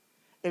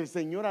 El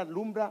Señor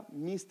alumbra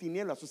mis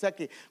tinieblas. O sea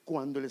que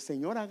cuando el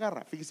Señor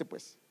agarra, fíjese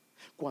pues,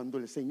 cuando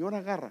el Señor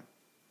agarra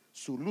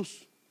su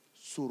luz,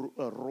 su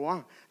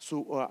ruá,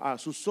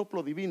 su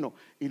soplo divino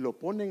y lo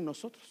pone en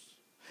nosotros,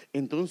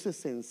 entonces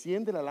se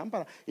enciende la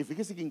lámpara. Y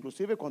fíjese que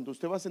inclusive cuando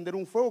usted va a encender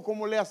un fuego,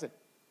 ¿cómo le hace?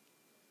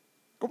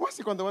 ¿Cómo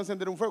hace cuando va a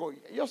encender un fuego?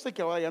 Yo sé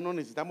que ahora ya no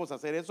necesitamos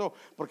hacer eso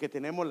porque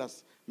tenemos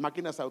las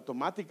máquinas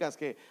automáticas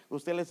que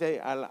usted le hace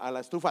a la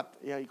estufa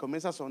y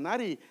comienza a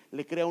sonar y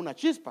le crea una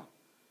chispa.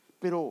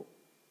 Pero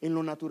en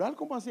lo natural,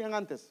 ¿cómo hacían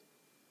antes?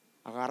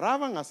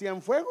 Agarraban,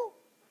 hacían fuego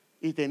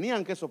y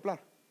tenían que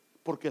soplar,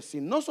 porque si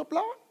no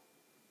soplaban,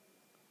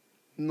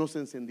 no se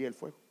encendía el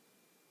fuego.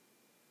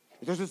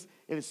 Entonces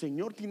el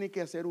Señor tiene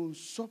que hacer un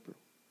soplo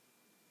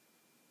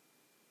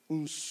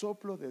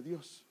de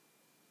Dios.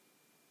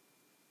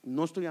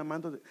 No estoy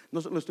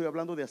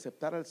hablando de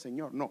aceptar al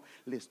Señor, no,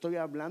 le estoy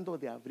hablando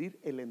de abrir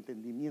el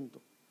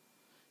entendimiento.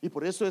 Y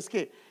por eso es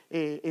que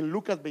en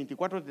Lucas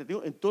 24,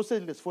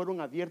 entonces les fueron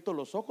abiertos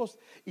los ojos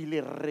y le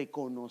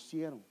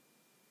reconocieron.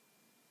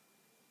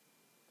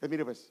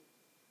 Mire pues,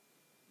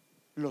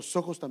 los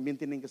ojos también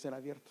tienen que ser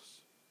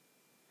abiertos.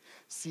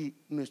 Si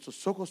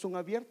nuestros ojos son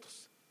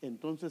abiertos,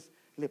 entonces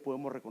le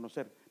podemos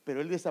reconocer. Pero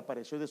él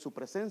desapareció de su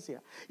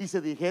presencia. Y se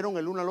dijeron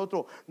el uno al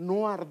otro,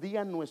 ¿no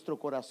ardía nuestro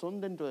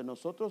corazón dentro de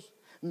nosotros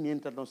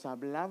mientras nos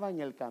hablaba en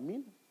el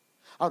camino?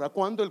 Ahora,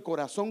 cuando el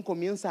corazón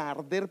comienza a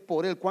arder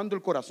por Él, cuando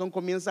el corazón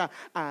comienza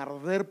a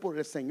arder por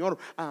el Señor,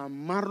 a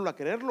amarlo, a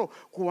quererlo,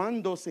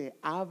 cuando se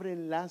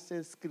abren las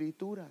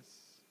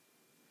escrituras.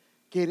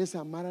 ¿Quieres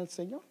amar al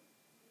Señor?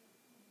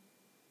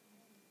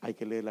 Hay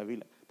que leer la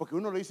Biblia. Porque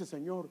uno le dice,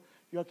 Señor,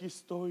 yo aquí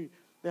estoy,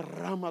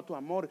 derrama tu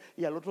amor,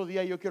 y al otro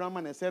día yo quiero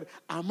amanecer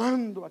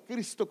amando a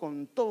Cristo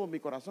con todo mi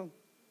corazón.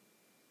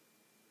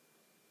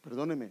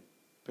 Perdóneme,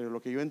 pero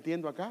lo que yo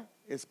entiendo acá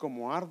es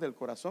como arde el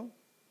corazón.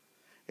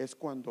 Es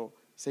cuando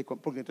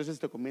porque entonces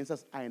te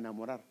comienzas a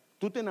enamorar.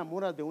 Tú te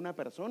enamoras de una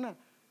persona,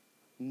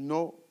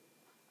 no,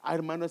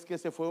 hermano, es que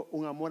ese fue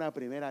un amor a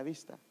primera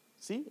vista.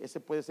 Sí, ese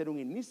puede ser un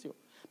inicio,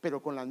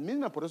 pero con las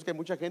mismas. Por eso es que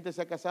mucha gente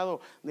se ha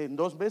casado en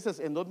 2 meses,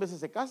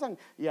 se casan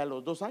y a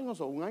los 2 años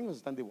o un año se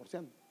están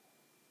divorciando.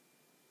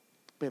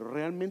 Pero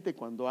realmente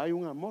cuando hay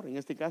un amor, en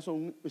este caso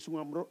es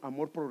un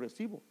amor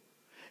progresivo.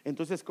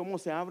 Entonces, ¿cómo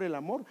se abre el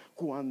amor?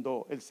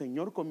 Cuando el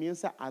Señor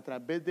comienza a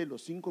través de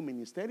los 5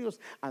 ministerios,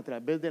 a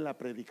través de la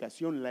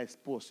predicación, la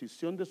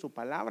exposición de su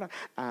palabra,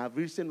 a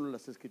abrirsenos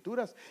las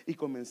escrituras y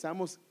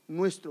comenzamos,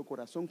 nuestro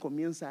corazón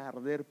comienza a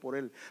arder por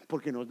Él,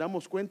 porque nos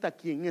damos cuenta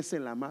quién es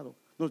el amado,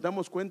 nos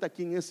damos cuenta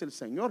quién es el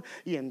Señor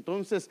y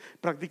entonces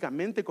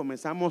prácticamente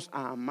comenzamos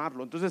a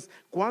amarlo. Entonces,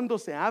 cuando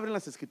se abren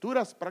las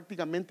escrituras,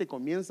 prácticamente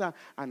comienza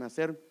a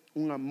nacer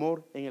un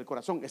amor en el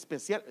corazón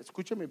especial.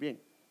 Escúcheme bien.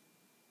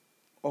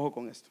 Ojo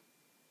con esto.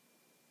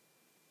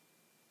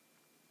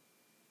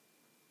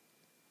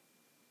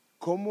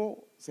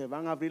 ¿Cómo se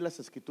van a abrir las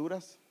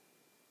escrituras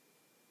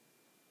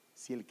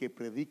si el que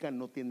predica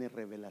no tiene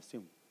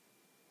revelación?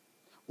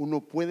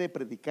 Uno puede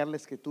predicar la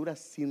escritura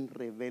sin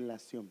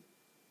revelación.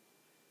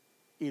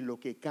 Y lo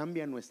que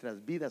cambia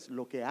nuestras vidas,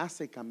 lo que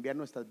hace cambiar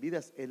nuestras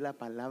vidas es la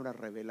palabra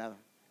revelada.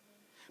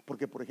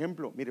 Porque, por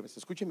ejemplo, mire, pues,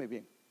 escúcheme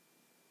bien.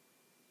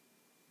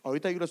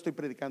 Ahorita yo le estoy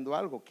predicando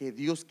algo que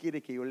Dios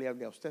quiere que yo le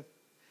hable a usted.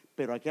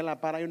 Pero aquí a la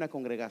par hay una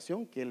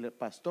congregación que el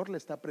pastor le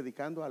está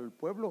predicando al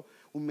pueblo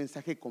un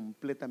mensaje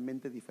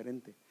completamente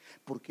diferente,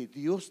 porque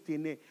Dios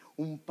tiene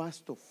un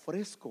pasto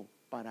fresco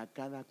para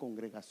cada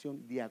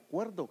congregación de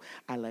acuerdo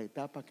a la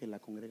etapa que la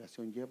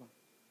congregación lleva.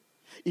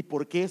 ¿Y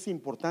por qué es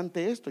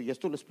importante esto? Y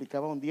esto lo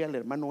explicaba un día el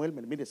hermano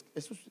Elmer. Mire,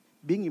 eso es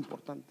bien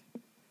importante.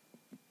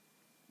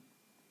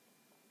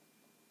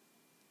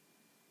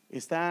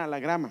 Está la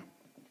grama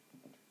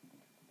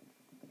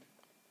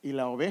y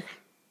la oveja.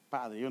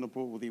 Padre, yo no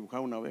puedo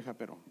dibujar una oveja,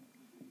 pero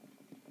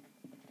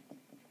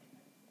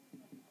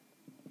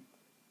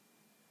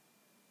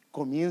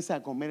comienza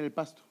a comer el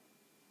pasto,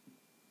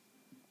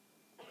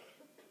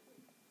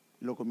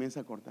 lo comienza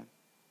a cortar.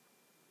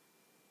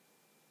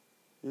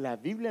 La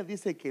Biblia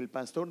dice que el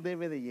pastor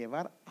debe de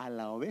llevar a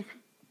la oveja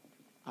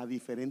a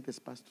diferentes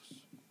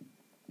pastos.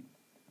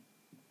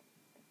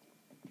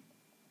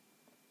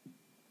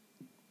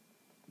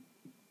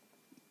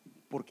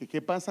 Porque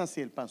 ¿qué pasa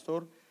si el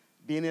pastor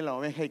viene la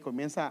oveja y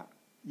comienza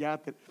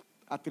ya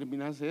a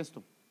terminarse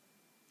esto?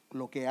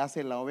 Lo que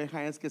hace la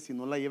oveja es que si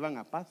no la llevan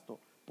a pasto,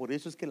 por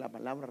eso es que la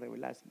palabra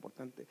revelada es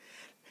importante.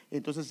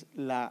 Entonces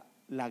la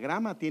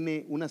grama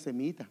tiene una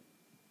semillita,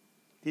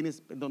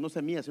 no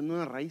semilla, sino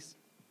una raíz.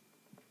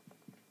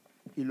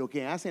 Y lo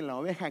que hace la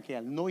oveja, que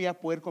al no ya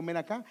poder comer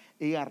acá,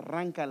 ella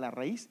arranca la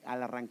raíz.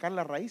 Al arrancar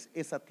la raíz,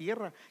 esa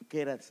tierra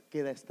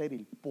queda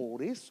estéril.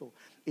 Por eso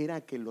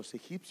era que los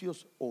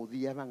egipcios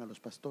odiaban a los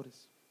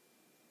pastores,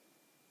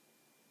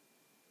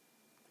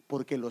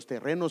 porque los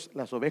terrenos,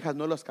 las ovejas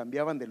no las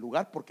cambiaban de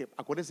lugar, porque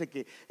acuérdense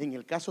que en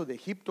el caso de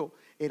Egipto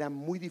era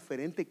muy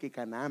diferente que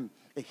Canaán.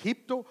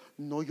 Egipto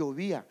no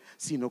llovía,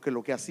 sino que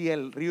lo que hacía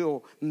el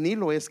río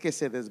Nilo es que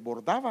se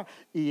desbordaba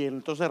y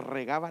entonces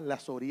regaba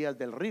las orillas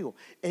del río.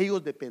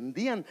 Ellos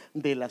dependían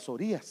de las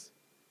orillas.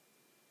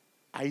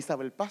 Ahí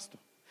estaba el pasto.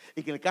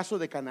 Y que en el caso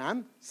de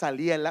Canaán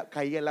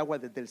caía el agua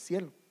desde el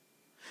cielo.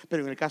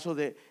 Pero en el caso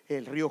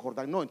del río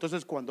Jordán no.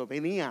 Entonces cuando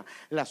venían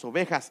las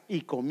ovejas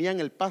y comían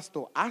el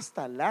pasto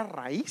hasta la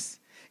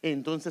raíz,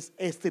 entonces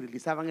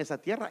esterilizaban esa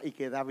tierra y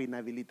quedaba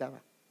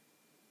inhabilitada.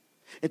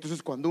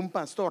 Entonces cuando un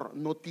pastor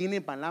no tiene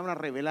palabra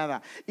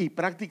revelada y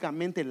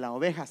prácticamente la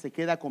oveja se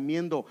queda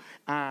comiendo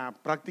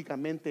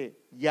prácticamente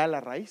ya la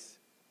raíz,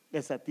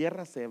 esa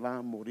tierra se va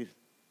a morir.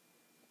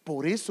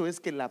 Por eso es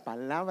que la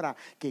palabra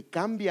que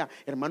cambia,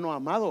 hermano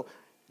amado,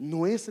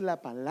 no es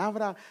la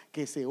palabra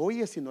que se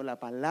oye, sino la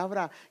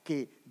palabra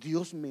que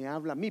Dios me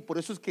habla a mí. Por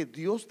eso es que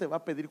Dios te va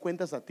a pedir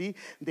cuentas a ti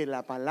de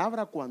la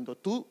palabra cuando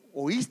tú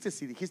oíste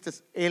y dijiste: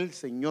 el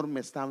Señor me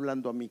está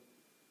hablando a mí.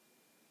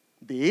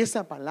 De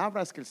esa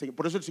palabra es que el Señor,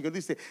 por eso el Señor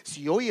dice: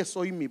 si oyes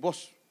hoy mi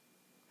voz.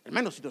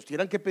 Hermanos, si nos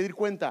tuvieran que pedir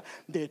cuenta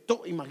de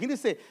todo,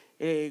 imagínense,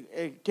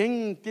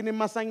 ¿quién tiene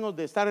más años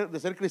de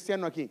ser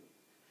cristiano aquí?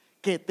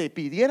 Que te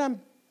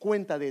pidieran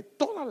cuenta de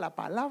toda la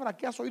palabra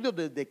que has oído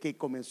desde que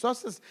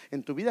comenzaste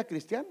en tu vida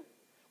cristiana.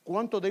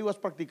 ¿Cuánto de ellos has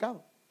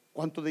practicado?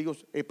 ¿Cuánto de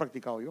ellos he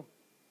practicado yo?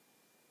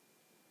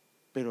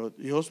 Pero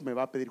Dios me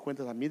va a pedir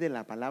cuentas a mí de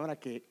la palabra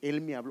que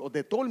Él me habló.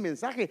 De todo el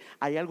mensaje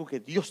hay algo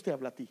que Dios te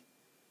habla a ti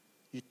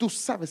y tú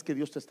sabes que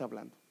Dios te está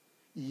hablando,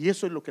 y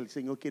eso es lo que el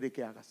Señor quiere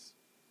que hagas.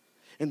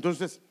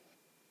 Entonces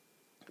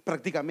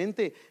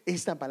prácticamente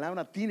esta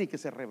palabra tiene que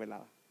ser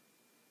revelada.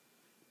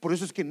 Por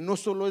eso es que no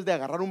solo es de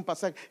agarrar un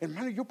pasaje.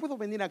 Hermano, yo puedo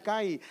venir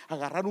acá y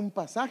agarrar un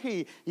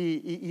pasaje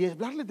y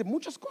hablarles de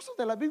muchas cosas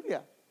de la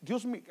Biblia.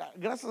 Dios,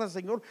 gracias al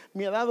Señor,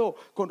 me ha dado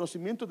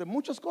conocimiento de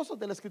muchas cosas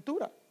de la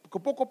Escritura, que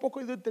poco a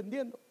poco he ido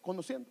entendiendo,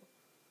 conociendo.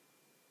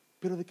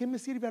 Pero ¿de qué me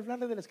sirve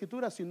hablarles de la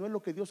Escritura si no es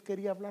lo que Dios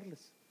quería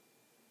hablarles?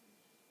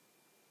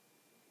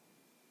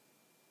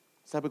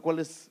 ¿Sabe cuál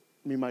es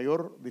mi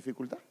mayor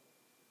dificultad?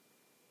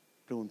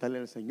 Preguntarle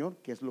al Señor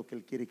qué es lo que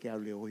Él quiere que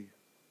hable hoy.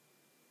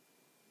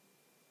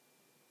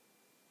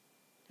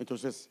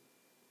 Entonces,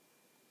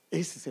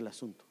 ese es el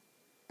asunto.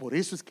 Por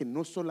eso es que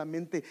no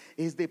solamente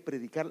es de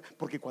predicar,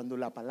 porque cuando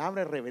la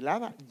palabra es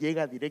revelada,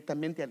 llega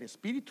directamente al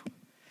Espíritu.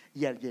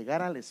 Y al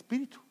llegar al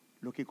Espíritu,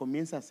 lo que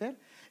comienza a hacer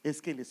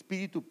es que el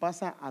Espíritu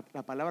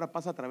la palabra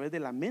pasa a través de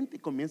la mente y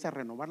comienza a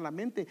renovar la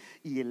mente.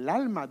 Y el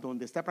alma,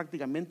 donde está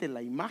prácticamente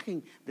la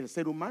imagen del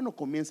ser humano,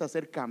 comienza a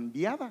ser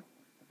cambiada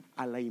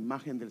a la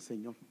imagen del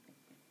Señor.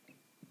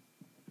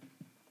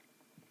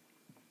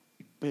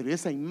 Pero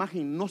esa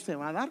imagen no se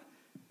va a dar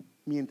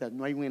mientras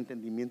no hay un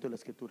entendimiento de la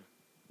Escritura,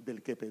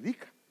 del que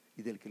predica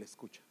y del que le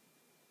escucha.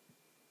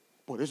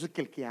 Por eso es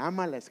que el que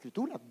ama la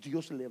Escritura,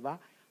 Dios le va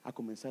a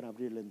comenzar a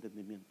abrir el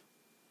entendimiento.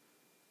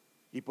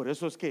 Y por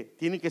eso es que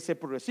tiene que ser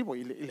progresivo.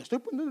 Y le estoy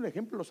poniendo un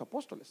ejemplo a los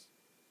apóstoles.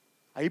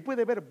 Ahí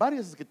puede ver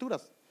varias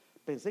escrituras.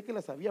 Pensé que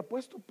las había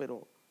puesto,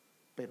 pero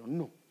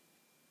no.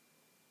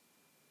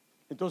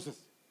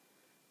 Entonces,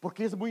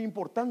 porque es muy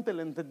importante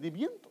el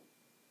entendimiento.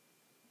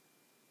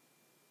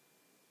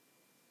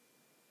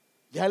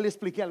 Ya le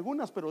expliqué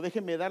algunas, pero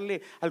déjeme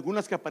darle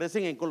algunas que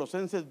aparecen en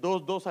Colosenses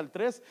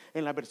 2:2-3.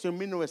 En la versión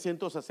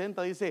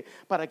 1960 dice: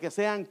 para que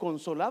sean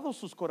consolados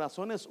sus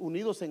corazones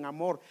unidos en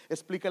amor,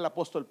 explica el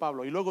apóstol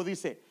Pablo. Y luego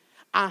dice: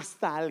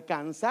 hasta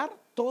alcanzar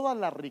todas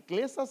las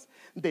riquezas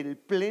del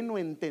pleno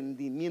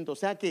entendimiento. O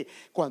sea que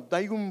cuando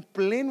hay un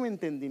pleno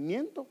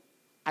entendimiento,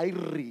 hay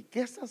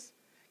riquezas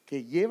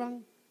que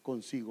llevan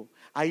consigo.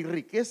 Hay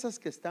riquezas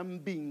que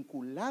están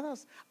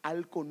vinculadas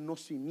al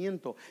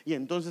conocimiento. Y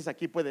entonces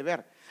aquí puede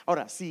ver.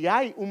 Ahora, si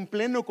hay un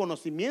pleno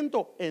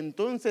conocimiento,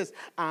 entonces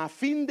a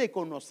fin de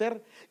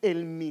conocer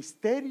el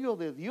misterio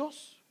de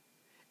Dios,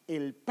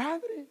 el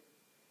Padre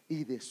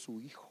y de su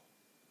Hijo.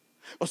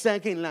 O sea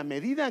que en la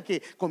medida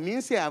que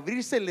comience a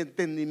abrirse el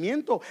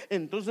entendimiento,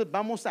 entonces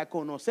vamos a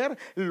conocer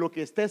lo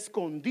que está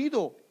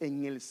escondido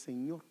en el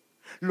Señor,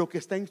 lo que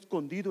está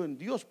escondido en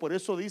Dios. Por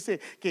eso dice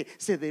que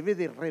se debe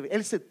de revelar.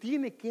 Él se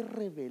tiene que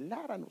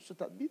revelar a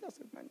nuestras vidas,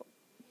 hermano.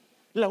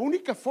 La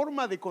única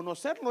forma de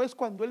conocerlo es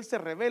cuando Él se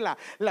revela.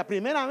 La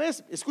primera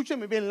vez,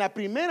 escúcheme bien, la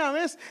primera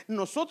vez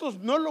nosotros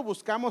no lo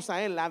buscamos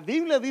a Él. La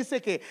Biblia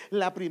dice que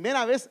la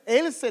primera vez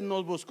Él se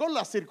nos buscó,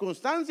 las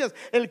circunstancias,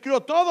 Él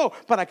creó todo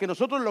para que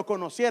nosotros lo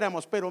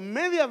conociéramos. Pero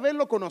media vez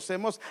lo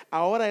conocemos.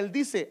 Ahora Él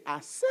dice: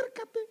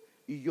 acércate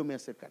y yo me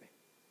acercaré.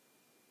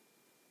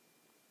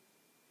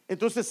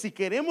 Entonces, si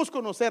queremos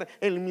conocer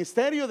el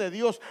misterio de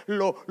Dios,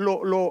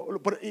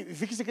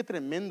 fíjese qué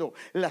tremendo.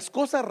 Las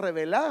cosas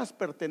reveladas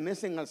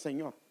pertenecen al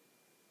Señor,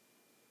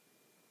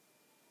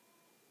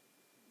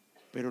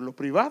 pero lo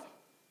privado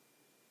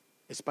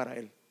es para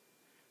Él.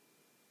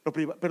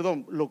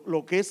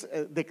 Lo que es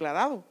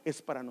declarado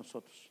es para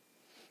nosotros.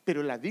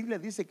 Pero la Biblia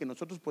dice que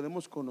nosotros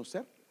podemos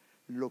conocer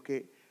lo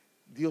que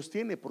Dios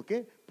tiene. ¿Por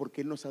qué?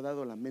 Porque Él nos ha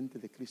dado la mente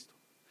de Cristo.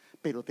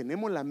 Pero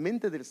tenemos la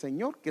mente del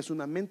Señor, que es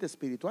una mente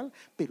espiritual,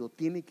 pero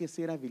tiene que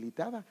ser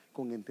habilitada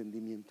con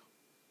entendimiento.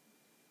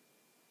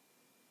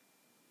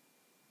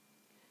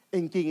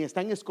 En quien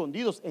están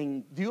escondidos,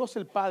 en Dios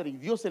el Padre y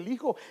Dios el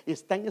Hijo,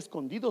 están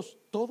escondidos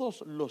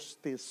todos los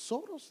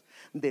tesoros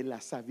de la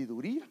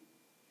sabiduría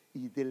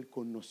y del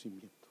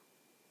conocimiento.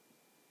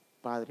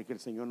 Padre, que el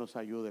Señor nos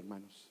ayude,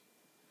 hermanos,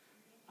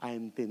 a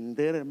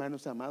entender,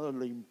 hermanos amados,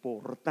 lo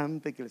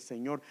importante que el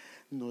Señor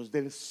nos dé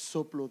el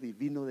soplo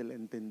divino del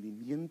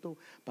entendimiento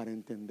para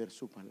entender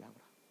su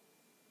palabra.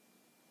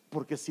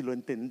 Porque si lo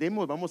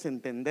entendemos, vamos a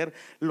entender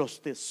los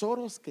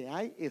tesoros que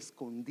hay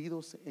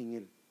escondidos en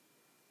Él.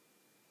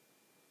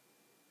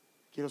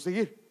 Quiero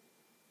seguir.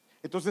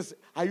 Entonces,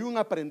 hay un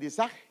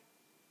aprendizaje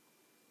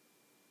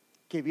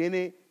que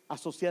viene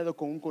asociado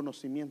con un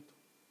conocimiento.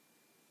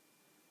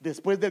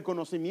 Después del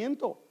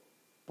conocimiento,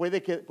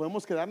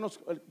 podemos quedarnos,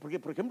 porque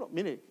por ejemplo,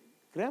 mire,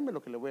 créanme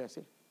lo que le voy a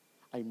decir.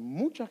 Hay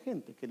mucha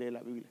gente que lee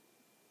la Biblia,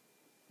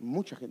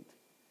 mucha gente.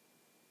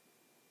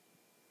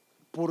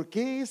 ¿Por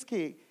qué es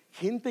que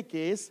gente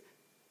que es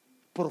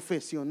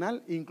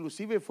profesional,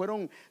 inclusive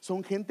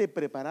son gente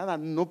preparada,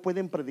 no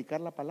pueden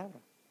predicar la palabra?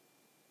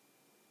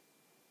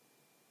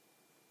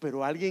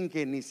 Pero alguien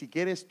que ni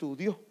siquiera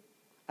estudió,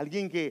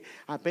 alguien que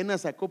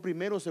apenas sacó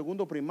primero o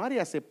segundo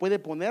primaria, se puede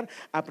poner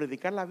a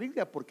predicar la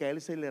Biblia porque a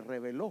él se le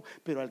reveló.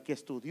 Pero al que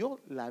estudió,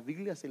 la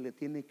Biblia se le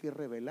tiene que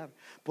revelar.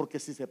 Porque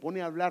si se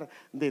pone a hablar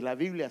de la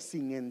Biblia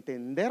sin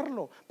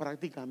entenderlo,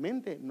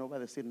 prácticamente no va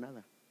a decir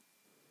nada.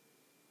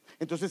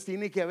 Entonces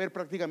tiene que haber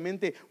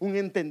prácticamente un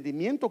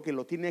entendimiento que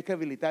lo tiene que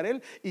habilitar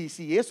él. Y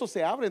si eso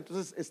se abre,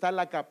 entonces está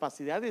la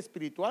capacidad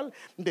espiritual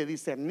de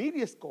discernir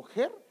y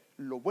escoger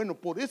lo bueno.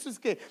 Por eso es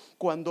que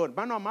cuando,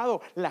 hermano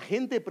amado, la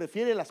gente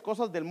prefiere las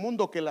cosas del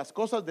mundo que las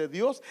cosas de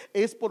Dios,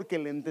 es porque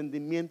el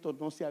entendimiento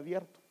no se ha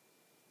abierto.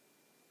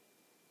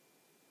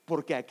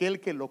 Porque aquel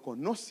que lo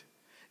conoce,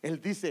 él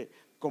dice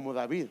como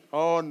David: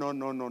 oh,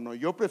 no,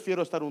 yo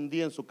prefiero estar un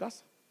día en su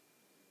casa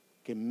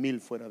que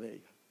 1000 fuera de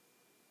ella.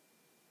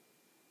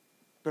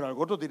 Pero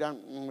algunos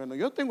dirán: bueno,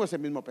 yo tengo ese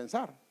mismo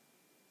pensar.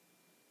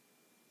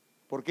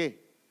 ¿Por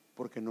qué?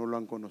 Porque no lo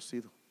han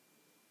conocido.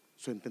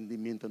 Su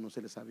entendimiento no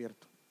se les ha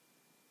abierto.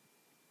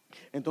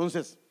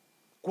 Entonces,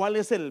 ¿cuál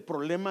es el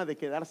problema de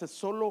quedarse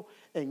solo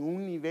en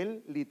un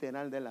nivel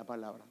literal de la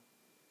palabra?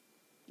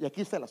 Y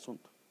aquí está el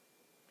asunto.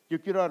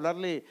 Yo quiero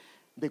hablarle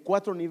de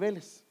 4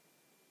 niveles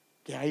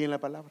que hay en la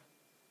palabra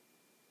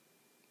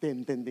de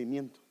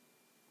entendimiento.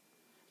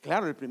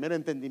 Claro, el primer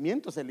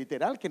entendimiento es el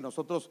literal que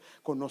nosotros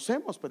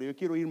conocemos, pero yo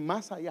quiero ir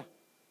más allá.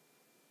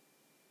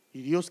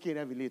 Y Dios quiere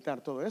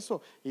habilitar todo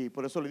eso. Y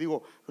por eso le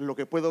digo, lo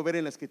que puedo ver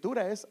en la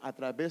escritura es a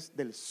través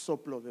del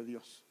soplo de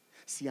Dios.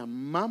 Si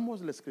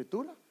amamos la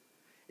escritura,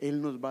 Él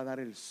nos va a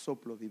dar el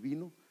soplo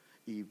divino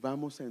y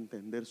vamos a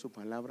entender su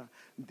palabra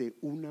de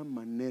una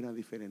manera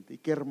diferente. Y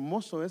qué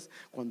hermoso es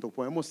cuando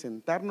podemos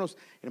sentarnos.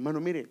 Hermano,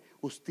 mire,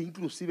 usted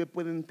inclusive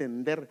puede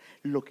entender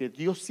lo que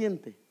Dios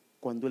siente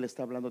cuando Él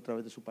está hablando a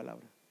través de su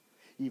palabra.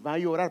 Y va a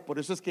llorar. Por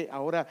eso es que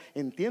ahora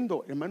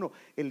entiendo, hermano,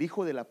 el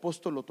hijo del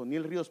apóstol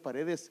Otoniel Ríos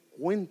Paredes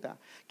cuenta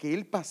que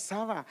él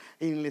pasaba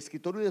en el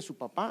escritorio de su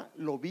papá,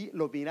 lo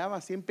miraba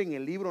siempre en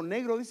el libro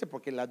negro, dice,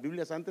 porque las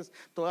Biblias antes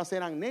todas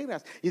eran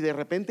negras, y de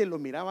repente lo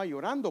miraba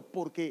llorando,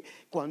 porque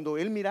cuando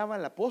él miraba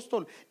al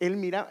apóstol,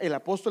 el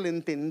apóstol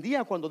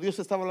entendía cuando Dios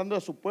estaba hablando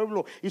de su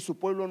pueblo y su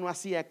pueblo no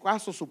hacía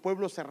caso, su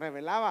pueblo se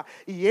rebelaba,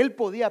 y él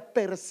podía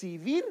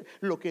percibir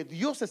lo que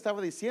Dios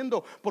estaba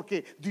diciendo,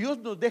 porque Dios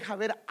nos deja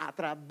ver a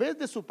través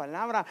de su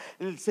palabra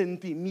el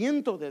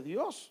sentimiento de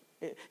Dios.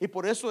 Y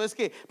por eso es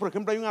que, por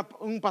ejemplo, hay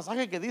un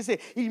pasaje que dice: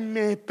 y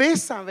me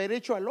pesa haber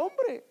hecho al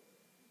hombre.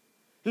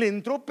 Le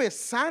entró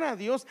pesar a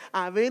Dios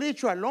haber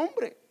hecho al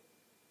hombre.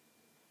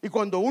 Y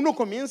cuando uno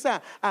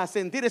comienza a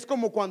sentir, es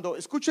como cuando,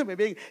 escúcheme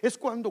bien, es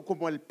cuando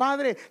como el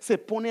padre se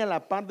pone a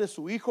la par de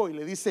su hijo y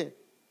le dice: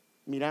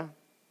 mira,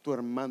 tu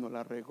hermano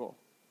la regó,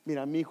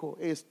 mira mi hijo,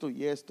 esto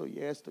y esto y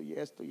esto y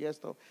esto y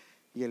esto.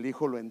 Y el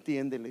hijo lo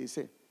entiende y le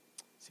dice: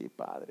 sí,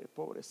 padre,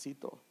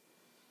 pobrecito,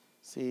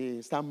 sí,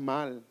 está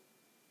mal.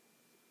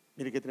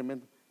 Mire qué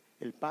tremendo.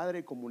 El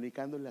padre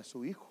comunicándole a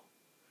su hijo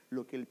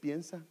lo que él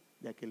piensa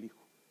de aquel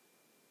hijo,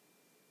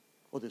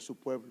 o de su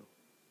pueblo,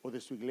 o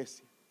de su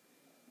iglesia.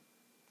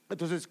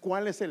 Entonces,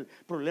 ¿cuál es el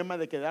problema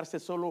de quedarse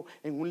solo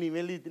en un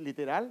nivel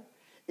literal?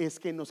 Es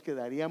que nos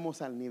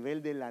quedaríamos al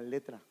nivel de la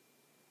letra.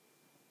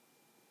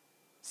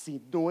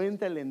 Si no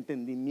entra el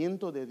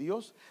entendimiento de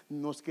Dios,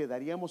 nos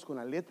quedaríamos con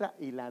la letra.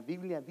 Y la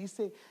Biblia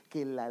dice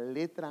que la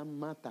letra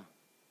mata,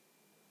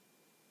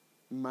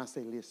 mas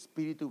el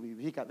espíritu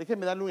vivifica.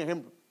 Déjenme darle un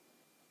ejemplo.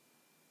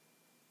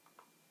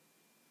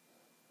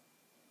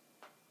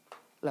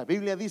 La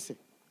Biblia dice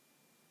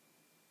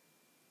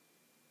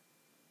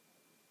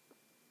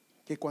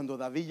que cuando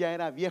David ya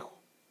era viejo,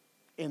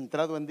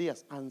 entrado en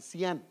días,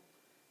 anciano,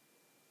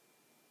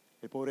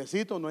 el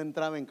pobrecito no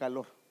entraba en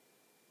calor,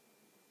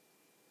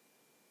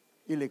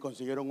 y le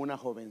consiguieron una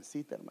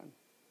jovencita, hermano,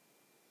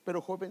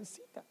 pero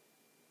jovencita,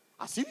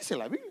 así dice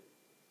la Biblia.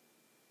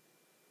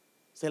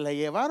 Se la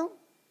llevaron,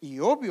 y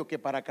obvio que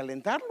para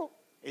calentarlo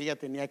ella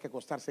tenía que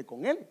acostarse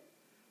con él,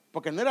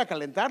 porque no era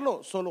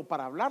calentarlo solo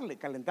para hablarle,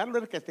 calentarlo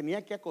era que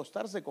tenía que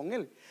acostarse con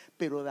él.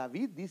 Pero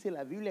David, dice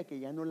la Biblia, que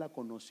ya no la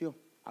conoció,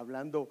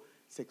 hablando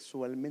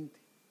sexualmente.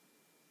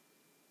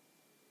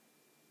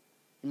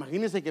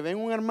 Imagínense que ven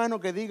un hermano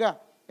que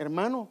diga: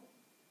 hermano,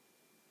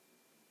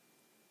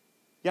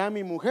 ya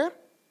mi mujer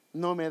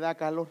no me da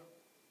calor,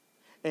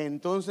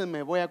 entonces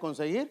me voy a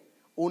conseguir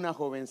una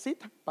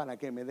jovencita para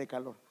que me dé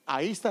calor.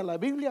 Ahí está la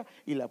Biblia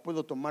y la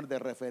puedo tomar de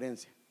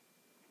referencia.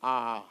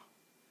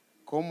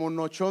 Como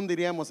nochón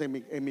diríamos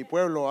en mi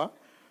pueblo, ¿ah?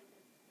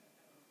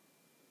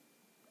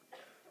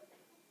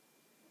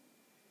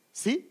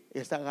 Sí,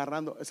 está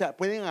agarrando, o sea,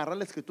 pueden agarrar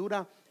la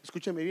escritura,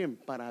 escúcheme bien,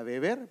 para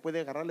beber, puede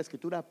agarrar la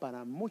escritura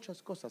para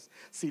muchas cosas.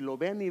 Si lo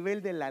ve a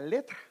nivel de la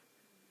letra,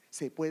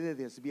 se puede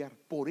desviar.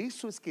 Por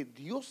eso es que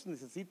Dios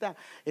necesita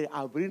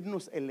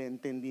abrirnos el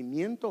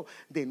entendimiento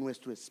de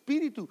nuestro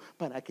espíritu,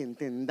 para que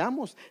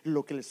entendamos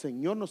lo que el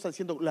Señor nos está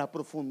haciendo, la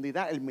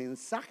profundidad, el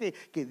mensaje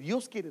que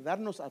Dios quiere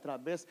darnos a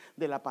través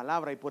de la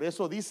palabra. Y por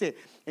eso dice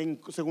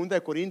en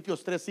 2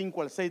 Corintios 3,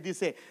 5 al 6,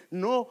 dice: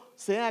 no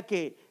sea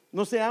que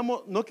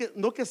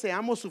no que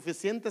seamos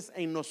suficientes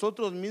en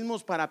nosotros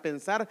mismos para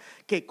pensar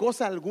que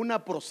cosa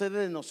alguna procede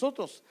de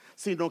nosotros,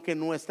 sino que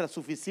nuestra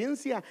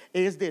suficiencia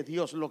es de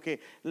Dios. Lo que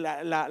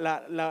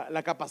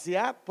la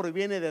capacidad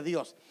proviene de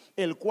Dios,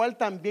 el cual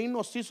también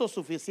nos hizo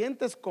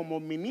suficientes como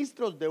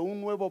ministros de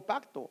un nuevo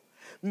pacto,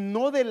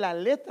 no de la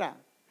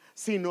letra,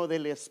 sino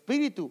del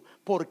espíritu,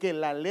 porque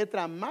la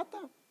letra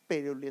mata,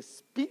 pero el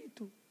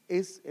espíritu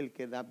es el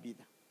que da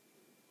vida.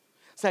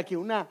 O sea que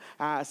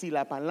si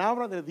la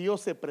palabra de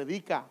Dios se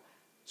predica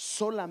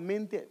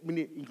solamente,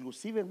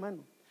 inclusive,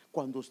 hermano,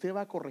 cuando usted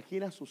va a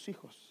corregir a sus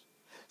hijos,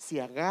 si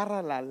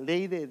agarra la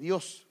ley de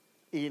Dios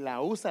y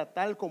la usa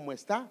tal como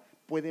está,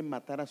 puede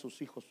matar a sus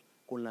hijos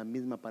con la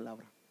misma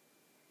palabra.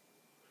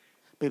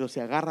 Pero si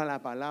agarra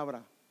la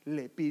palabra,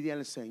 le pide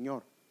al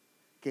Señor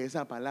que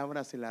esa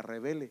palabra se la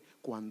revele,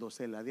 cuando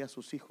se la dé a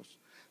sus hijos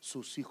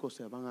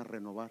se van a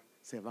renovar,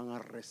 se van a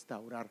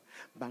restaurar,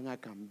 van a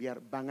cambiar,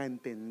 van a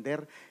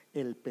entender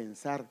el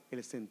pensar,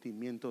 el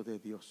sentimiento de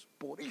Dios.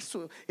 Por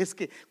eso es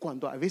que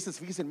cuando a veces,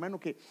 fíjese, hermano,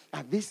 que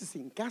a veces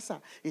en casa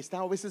está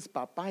a veces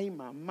papá y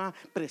mamá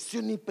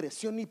presiona y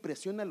presiona y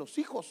presiona a los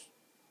hijos.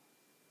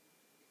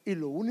 Y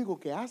lo único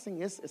que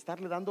hacen es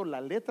estarle dando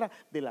la letra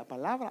de la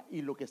palabra,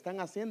 y lo que están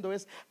haciendo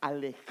es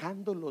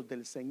alejándolos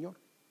del Señor.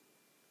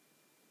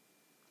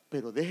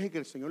 Pero deje que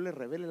el Señor le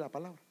revele la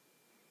palabra.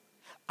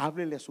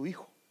 Háblele a su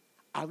hijo,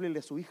 háblele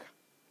a su hija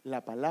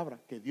la palabra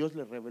que Dios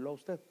le reveló a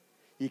usted,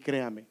 y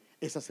créame,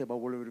 esa se va a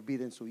volver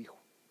vida en su hijo,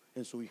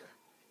 en su hija,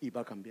 y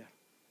va a cambiar.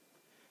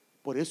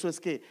 Por eso es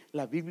que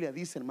la Biblia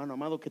dice, hermano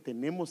amado, que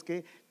tenemos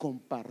que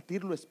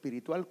compartir lo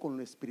espiritual con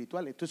lo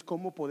espiritual. Entonces,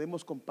 ¿cómo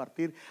podemos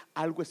compartir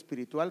algo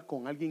espiritual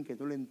con alguien que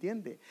no lo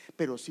entiende?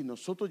 Pero si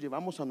nosotros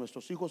llevamos a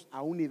nuestros hijos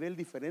a un nivel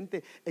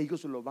diferente,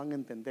 ellos lo van a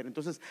entender.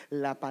 Entonces,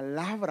 la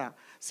palabra,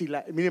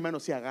 mire, hermano,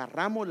 si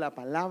agarramos la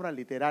palabra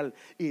literal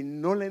y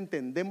no la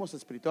entendemos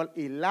espiritual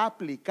y la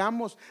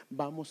aplicamos,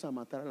 vamos a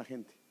matar a la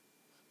gente.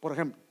 Por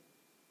ejemplo,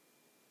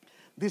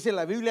 dice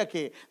la Biblia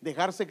que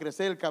dejarse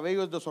crecer el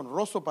cabello es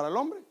deshonroso para el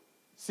hombre.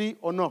 ¿Sí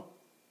o no?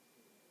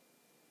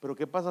 Pero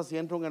 ¿qué pasa si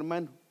entra un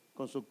hermano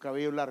con su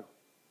cabello largo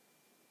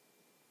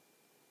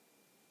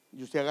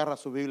y usted agarra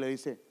su Biblia y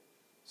dice: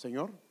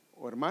 Señor,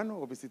 o hermano,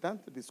 o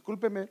visitante,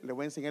 discúlpeme, le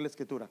voy a enseñar la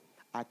escritura.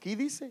 Aquí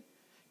dice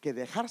que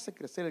dejarse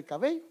crecer el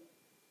cabello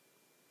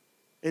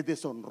es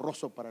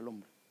deshonroso para el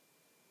hombre.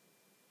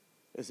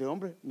 Ese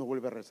hombre no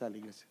vuelve a rezar a la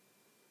iglesia.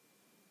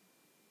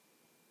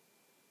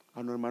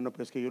 Ah, no, hermano,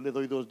 pero es que yo le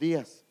doy 2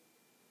 días,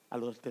 a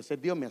los tercer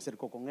día me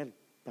acerco con él.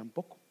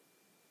 Tampoco.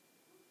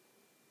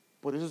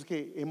 Por eso es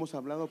que hemos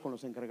hablado con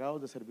los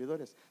encargados de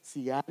servidores.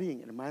 Si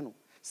alguien, hermano,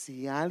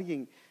 si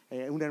alguien,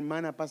 una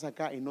hermana pasa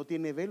acá y no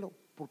tiene velo,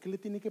 ¿por qué le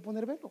tiene que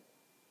poner velo?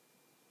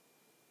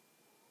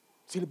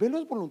 Si el velo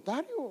es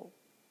voluntario.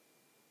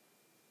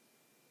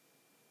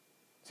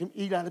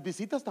 Y las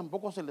visitas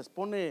tampoco se les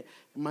pone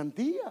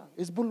mantilla,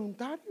 es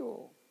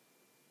voluntario.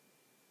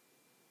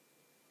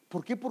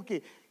 ¿Por qué?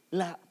 Porque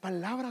la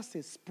palabra se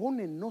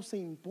expone, no se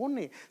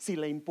impone. Si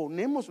la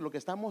imponemos, lo que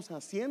estamos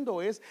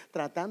haciendo es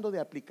tratando de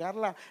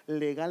aplicarla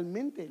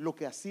legalmente, lo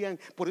que hacían.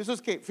 Por eso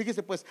es que,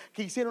 fíjese pues,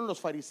 ¿qué hicieron los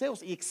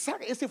fariseos? Y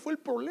ese fue el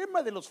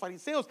problema de los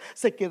fariseos,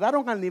 se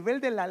quedaron al nivel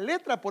de la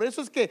letra. Por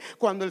eso es que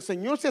cuando el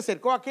Señor se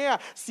acercó a aquella,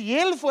 si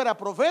él fuera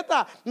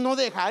profeta, no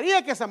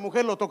dejaría que esa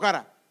mujer lo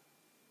tocara.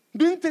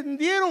 No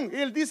entendieron.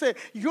 Él dice: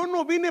 yo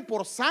no vine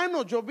por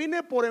sanos, yo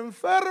vine por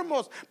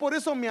enfermos. Por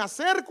eso me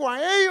acerco a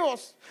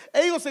ellos.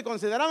 Ellos se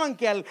consideraban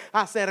que al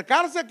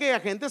acercarse a aquella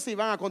gente se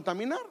iban a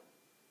contaminar.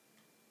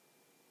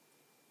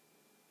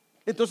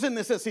 Entonces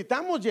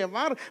necesitamos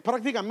llevar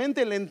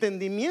prácticamente el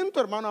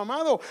entendimiento, hermano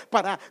amado,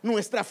 para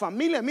nuestra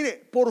familia. Mire,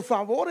 por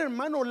favor,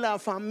 hermano, la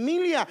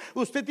familia,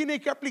 usted tiene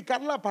que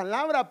aplicar la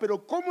palabra,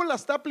 pero ¿cómo la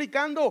está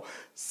aplicando?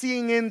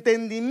 Sin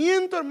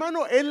entendimiento,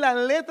 hermano, es la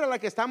letra la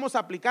que estamos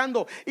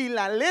aplicando. Y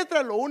la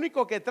letra lo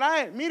único que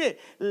trae, mire,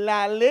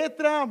 la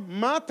letra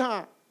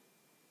mata.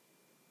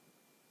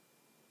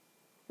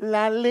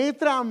 La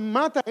letra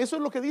mata, eso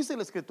es lo que dice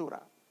la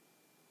escritura.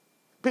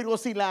 Pero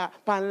si la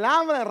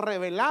palabra es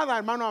revelada,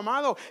 hermano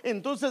amado,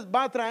 entonces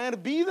va a traer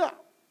vida.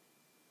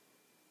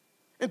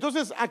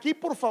 Entonces aquí,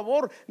 por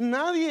favor,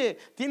 nadie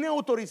tiene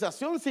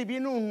autorización, si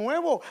viene un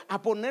nuevo,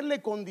 a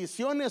ponerle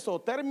condiciones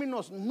o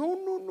términos. No.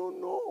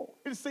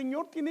 El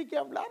Señor tiene que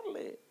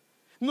hablarle.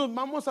 Nos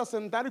vamos a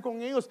sentar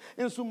con ellos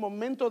en su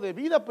momento de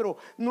vida, pero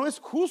no es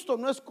justo,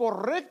 no es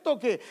correcto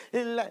que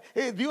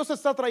Dios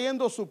está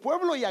trayendo a su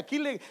pueblo y aquí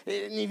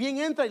ni bien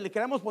entra y le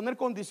queramos poner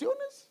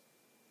condiciones.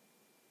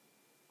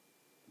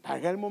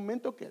 Haga el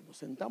momento que nos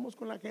sentamos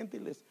con la gente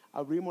y les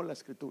abrimos la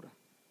escritura.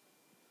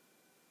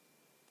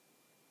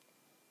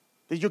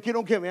 Y yo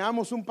quiero que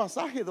veamos un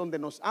pasaje donde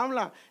nos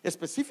habla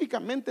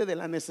específicamente de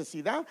la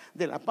necesidad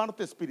de la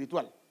parte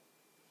espiritual.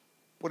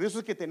 Por eso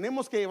es que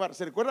tenemos que llevar.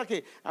 Se recuerda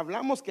que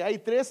hablamos que hay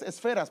 3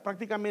 esferas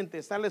prácticamente.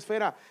 Está la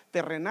esfera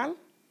terrenal.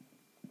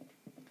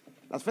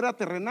 La esfera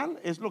terrenal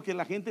es lo que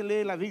la gente lee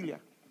en la Biblia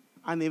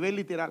a nivel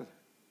literal.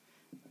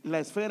 La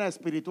esfera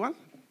espiritual.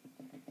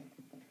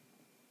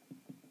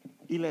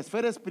 Y la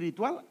esfera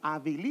espiritual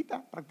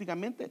habilita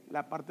prácticamente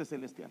la parte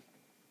celestial.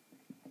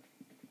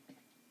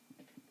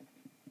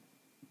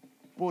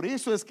 Por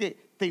eso es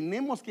que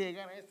tenemos que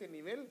llegar a este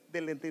nivel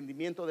del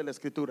entendimiento de la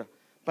escritura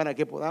para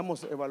que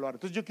podamos evaluar.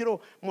 Entonces yo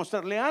quiero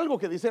mostrarle algo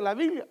que dice la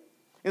Biblia.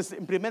 Es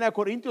en 1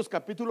 Corintios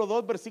capítulo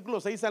 2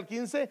 versículos 6 al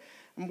 15.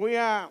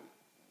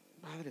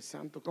 Padre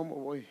Santo, ¿cómo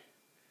voy?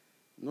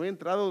 No he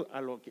entrado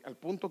al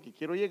punto que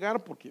quiero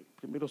llegar porque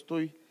primero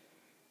estoy...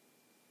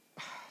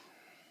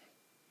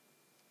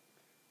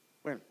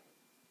 Bueno,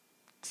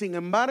 sin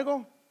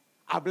embargo,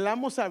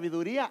 hablamos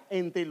sabiduría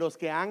entre los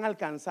que han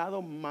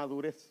alcanzado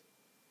madurez,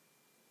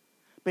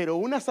 pero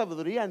una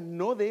sabiduría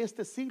no de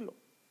este siglo,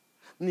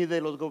 ni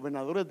de los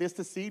gobernadores de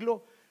este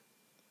siglo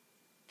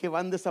que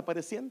van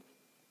desapareciendo,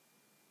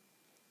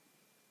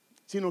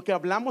 sino que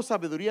hablamos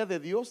sabiduría de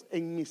Dios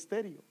en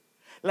misterio,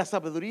 la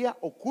sabiduría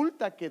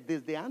oculta que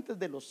desde antes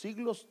de los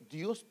siglos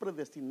Dios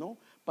predestinó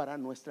para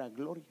nuestra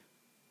gloria.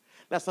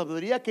 La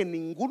sabiduría que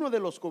ninguno de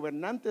los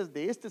gobernantes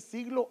de este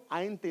siglo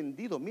ha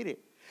entendido.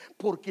 Mire,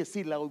 porque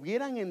si la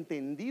hubieran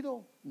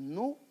entendido,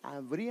 no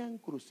habrían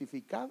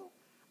crucificado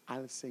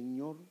al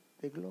Señor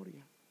de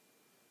gloria.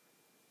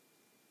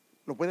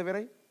 ¿Lo puede ver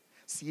ahí?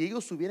 si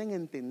ellos hubieran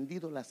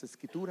entendido las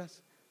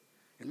escrituras,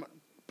 hermano,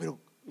 pero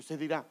usted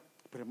dirá,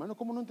 pero hermano,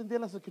 ¿cómo no entendía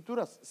las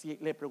escrituras? Si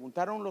le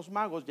preguntaron los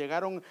magos,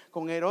 llegaron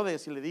con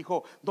Herodes y le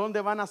dijo,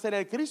 ¿dónde van a nacer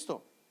el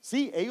Cristo?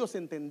 Sí, ellos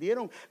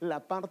entendieron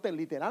la parte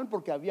literal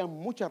porque había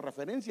muchas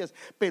referencias,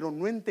 pero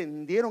no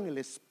entendieron el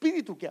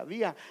espíritu que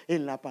había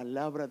en la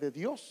palabra de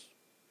Dios.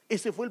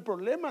 Ese fue el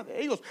problema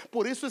de ellos.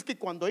 Por eso es que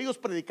cuando ellos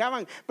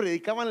predicaban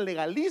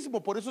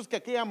legalismo. Por eso es que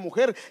aquella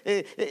mujer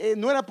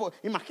no era,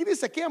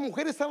 imagínense, aquella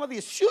mujer estaba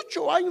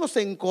 18 años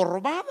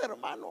encorvada,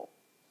 hermano,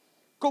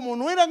 como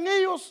no eran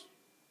ellos.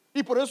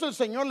 Y por eso el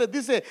Señor les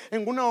dice,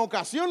 en una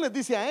ocasión les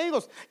dice a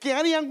ellos, ¿qué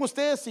harían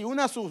ustedes si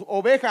una su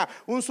oveja,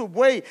 su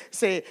buey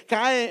se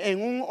cae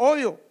en un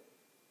hoyo?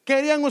 ¿Qué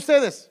harían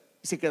ustedes?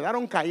 Y se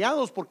quedaron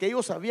callados porque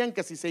ellos sabían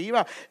que si se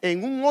iba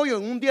en un hoyo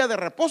en un día de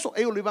reposo,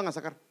 ellos lo iban a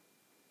sacar.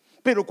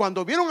 Pero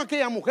cuando vieron a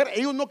aquella mujer,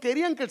 ellos no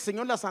querían que el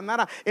Señor la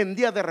sanara en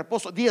día de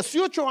reposo.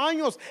 18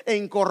 años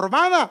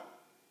encorvada.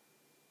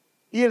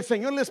 Y el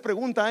Señor les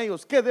pregunta a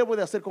ellos, ¿qué debo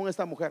de hacer con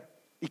esta mujer?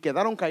 Y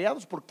quedaron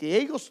callados porque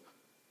ellos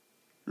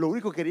lo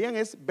único que querían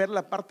es ver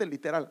la parte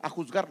literal, a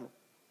juzgarlo.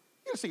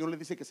 Y el Señor le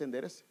dice que se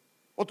enderece.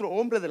 Otro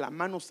hombre de la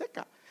mano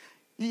seca.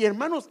 Y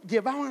hermanos,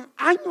 llevaban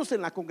años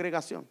en la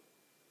congregación.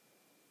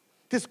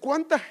 Entonces,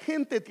 ¿cuánta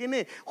gente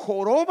tiene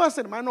jorobas,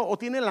 hermano? O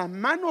tiene la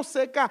mano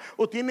seca,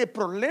 o tiene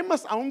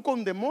problemas aún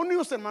con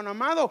demonios, hermano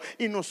amado.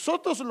 Y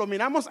nosotros lo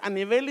miramos a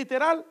nivel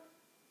literal.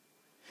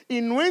 Y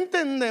no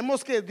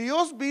entendemos que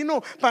Dios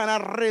vino para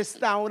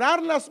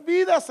restaurar las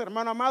vidas,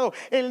 hermano amado.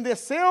 El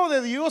deseo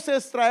de Dios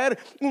es traer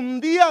un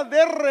día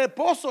de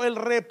reposo. El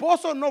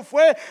reposo no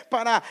fue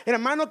para,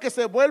 hermano, que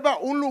se vuelva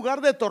un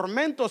lugar de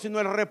tormento, sino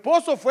el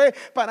reposo fue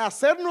para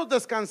hacernos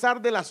descansar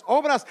de las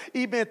obras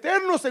y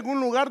meternos en un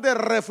lugar de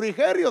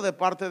refrigerio de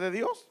parte de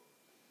Dios.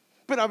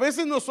 Pero a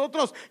veces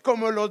nosotros,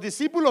 como los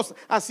discípulos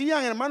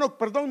hacían, hermano,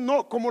 perdón,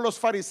 no, como los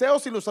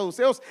fariseos y los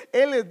saduceos,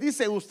 Él les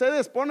dice,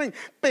 ustedes ponen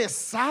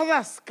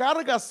pesadas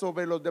cargas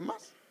sobre los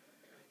demás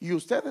y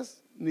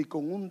ustedes ni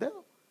con un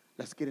dedo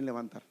las quieren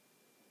levantar.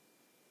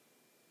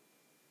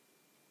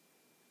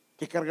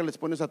 ¿Qué carga les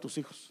pones a tus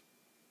hijos?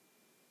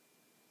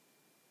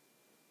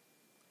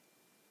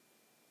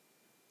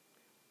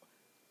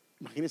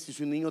 Imagínense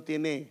si un niño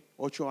tiene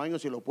 8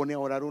 años y lo pone a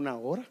orar 1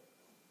 hora.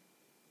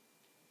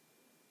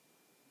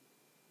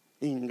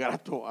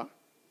 Ingrato,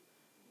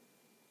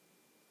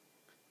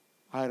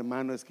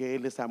 hermano, es que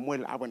él es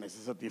Samuel. Bueno,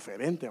 eso es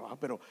diferente,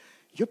 pero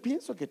yo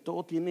pienso que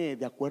todo tiene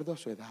de acuerdo a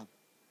su edad.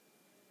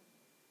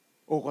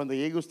 O cuando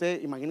llegue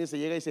usted, imagínese,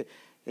 llega y dice,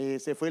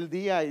 se fue el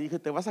día y dije,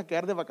 te vas a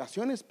quedar de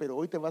vacaciones, pero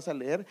hoy te vas a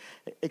leer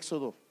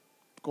Éxodo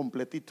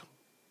completito.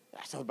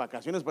 Esas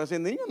vacaciones para ese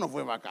niño no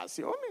fue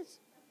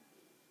vacaciones.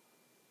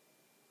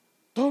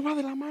 Todo va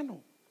de la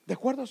mano, de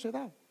acuerdo a su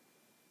edad,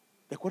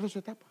 de acuerdo a su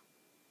etapa.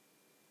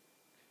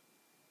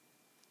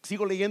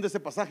 Sigo leyendo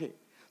ese pasaje.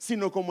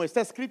 Sino como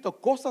está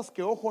escrito, cosas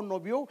que ojo no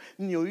vio,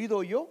 ni oído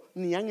oyó,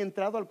 ni han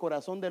entrado al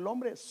corazón del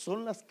hombre,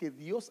 son las que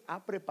Dios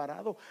ha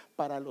preparado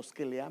para los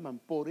que le aman.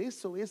 Por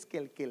eso es que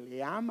el que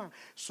le ama,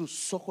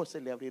 sus ojos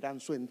se le abrirán,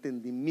 su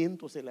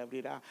entendimiento se le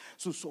abrirá,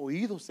 sus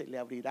oídos se le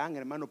abrirán,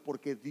 hermano,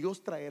 porque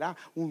Dios traerá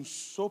un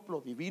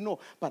soplo divino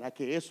para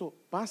que eso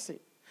pase.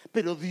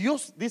 Pero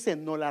Dios, dice,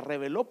 nos la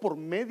reveló por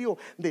medio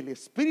del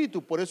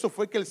Espíritu. Por eso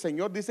fue que el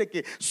Señor dice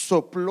que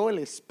sopló el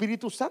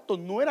Espíritu Santo.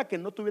 No era que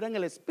no tuvieran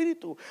el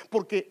Espíritu,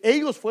 porque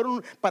ellos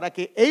fueron, para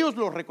que ellos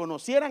lo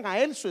reconocieran a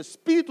Él, su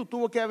Espíritu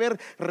tuvo que haber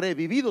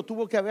revivido,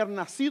 tuvo que haber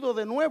nacido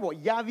de nuevo.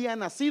 Ya había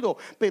nacido,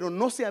 pero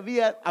no se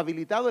había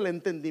habilitado el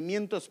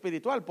entendimiento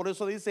espiritual. Por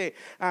eso dice,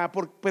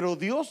 pero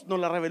Dios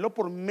nos la reveló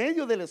por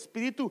medio del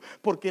Espíritu,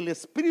 porque el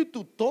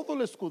Espíritu todo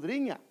lo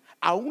escudriña,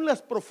 aún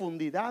las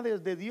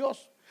profundidades de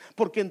Dios.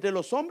 Porque entre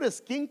los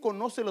hombres, ¿quién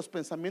conoce los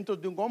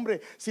pensamientos de un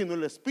hombre sino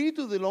el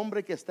espíritu del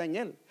hombre que está en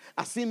él?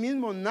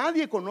 Asimismo,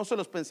 nadie conoce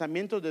los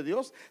pensamientos de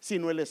Dios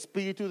sino el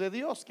Espíritu de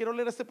Dios. Quiero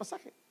leer este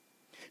pasaje.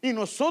 Y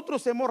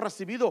nosotros hemos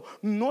recibido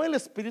no el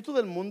espíritu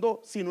del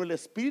mundo, sino el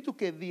Espíritu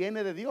que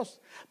viene de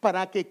Dios,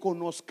 para que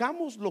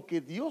conozcamos lo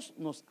que Dios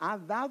nos ha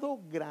dado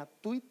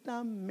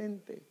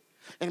gratuitamente.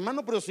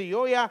 Hermano, pero si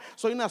yo ya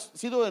soy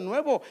nacido de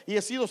nuevo y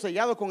he sido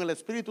sellado con el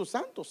Espíritu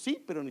Santo,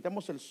 sí, pero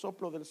necesitamos el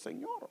soplo del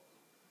Señor.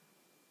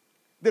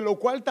 De lo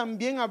cual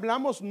también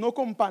hablamos, no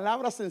con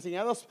palabras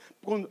enseñadas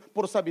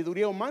por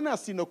sabiduría humana,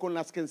 sino con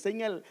las que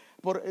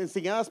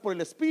enseñadas por el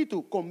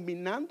Espíritu,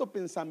 combinando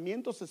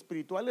pensamientos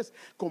espirituales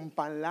con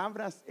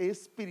palabras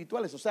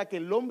espirituales. O sea que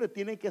el hombre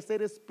tiene que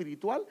ser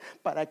espiritual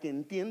para que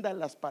entienda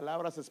las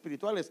palabras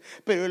espirituales.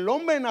 Pero el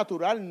hombre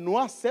natural no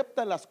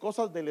acepta las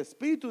cosas del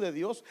Espíritu de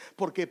Dios,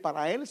 porque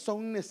para él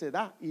son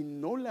necedad y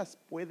no las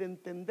puede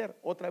entender.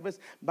 Otra vez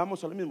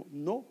vamos a lo mismo,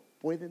 no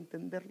puede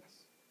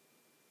entenderlas,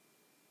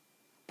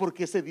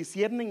 porque se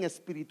disciernen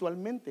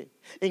espiritualmente.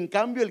 En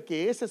cambio, el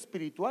que es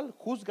espiritual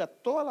juzga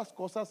todas las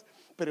cosas,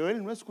 pero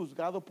él no es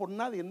juzgado por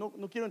nadie. No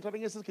quiero entrar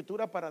en esa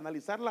escritura para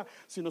analizarla,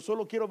 sino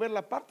solo quiero ver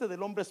la parte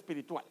del hombre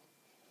espiritual.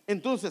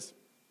 Entonces,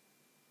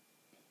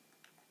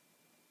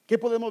 ¿qué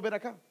podemos ver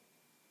acá?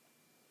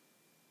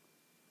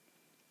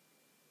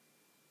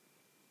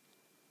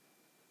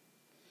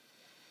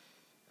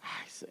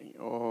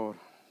 Señor.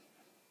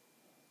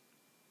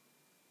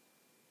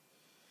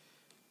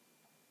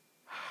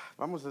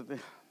 Vamos a...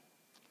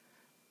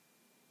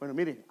 Bueno,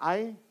 mire,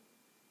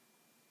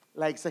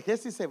 la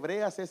exegesis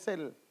hebreas es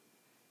el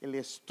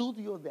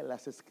estudio de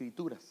las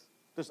escrituras.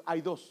 Entonces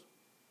hay dos.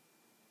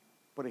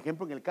 Por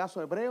ejemplo, en el caso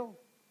hebreo,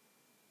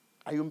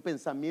 hay un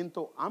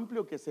pensamiento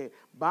amplio que se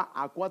va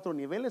a 4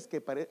 niveles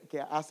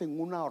que hacen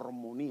una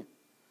armonía.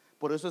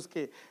 Por eso es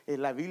que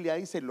la Biblia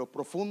dice lo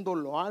profundo,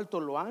 lo alto,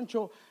 lo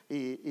ancho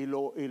y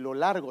lo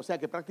largo. O sea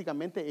que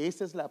prácticamente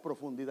esa es la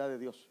profundidad de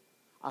Dios,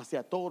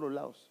 hacia todos los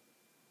lados.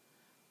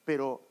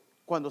 Pero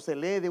cuando se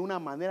lee de una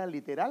manera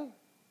literal,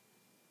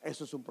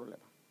 eso es un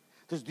problema.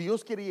 Entonces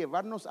Dios quiere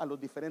llevarnos a los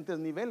diferentes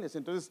niveles.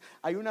 Entonces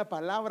hay una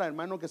palabra,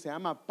 hermano, que se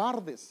llama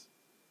pardes.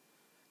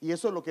 Y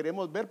eso lo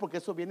queremos ver porque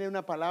eso viene de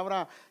una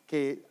palabra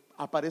que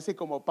aparece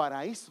como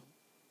paraíso.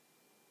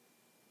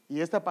 Y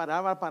esta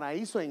palabra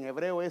paraíso en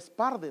hebreo es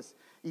pardes.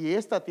 Y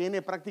esta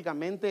tiene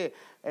prácticamente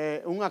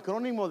un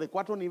acrónimo de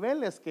 4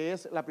 niveles, que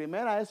es, la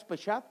primera es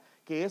peshat,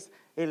 que es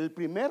el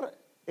primer,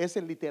 es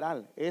el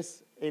literal.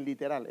 Ese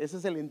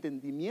es el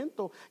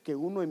entendimiento que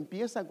uno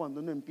empieza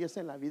cuando uno empieza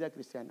en la vida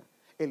cristiana,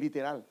 el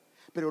literal.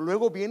 Pero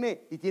luego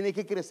viene y tiene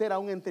que crecer a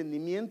un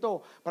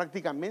entendimiento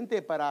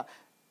prácticamente para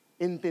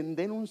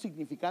entender un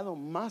significado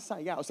más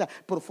allá, o sea,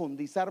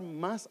 profundizar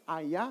más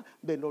allá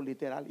de lo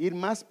literal, ir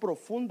más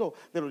profundo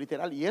de lo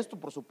literal. Y esto,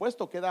 por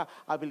supuesto, queda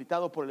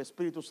habilitado por el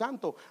Espíritu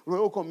Santo.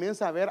 Luego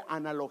comienza a haber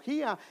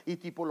analogía y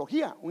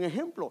tipología. Un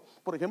ejemplo,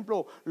 por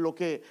ejemplo, lo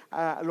que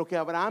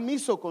Abraham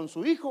hizo con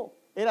su hijo,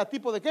 ¿era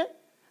tipo de qué?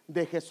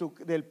 De Jesús,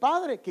 del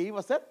Padre, que iba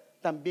a ser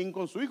también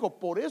con su hijo.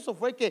 Por eso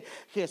fue que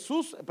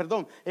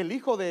el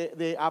hijo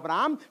de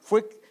Abraham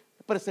fue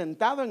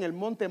presentado en el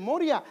monte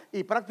Moria,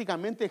 y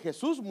prácticamente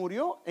Jesús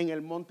murió en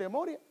el monte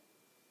Moria.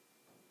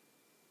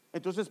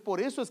 Entonces por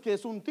eso es que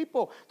es un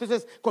tipo.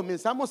 Entonces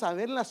comenzamos a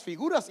ver las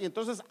figuras, y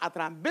entonces a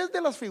través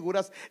de las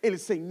figuras el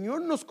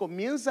Señor nos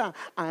comienza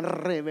a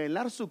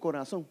revelar su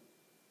corazón.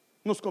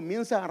 Nos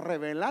comienza a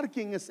revelar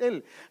quién es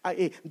Él,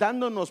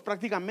 dándonos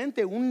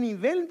prácticamente un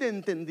nivel de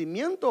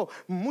entendimiento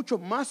mucho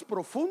más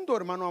profundo,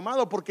 hermano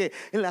amado, porque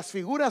las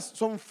figuras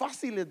son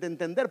fáciles de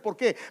entender. ¿Por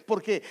qué?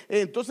 Porque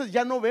entonces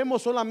ya no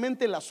vemos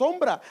solamente la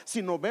sombra,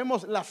 sino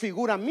vemos la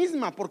figura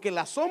misma. Porque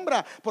la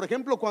sombra, por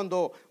ejemplo,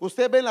 cuando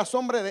usted ve la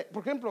sombra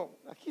por ejemplo,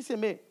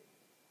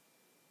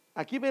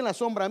 aquí ve la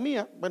sombra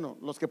mía. Bueno,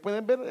 los que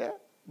pueden ver,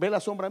 ve la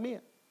sombra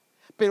mía.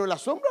 Pero la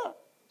sombra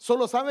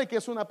solo sabe que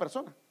es una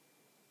persona,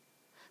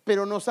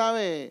 pero no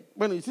sabe,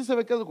 bueno, y sí se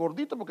ve que es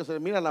gordito porque se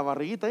mira la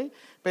barriguita ahí,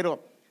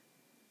 pero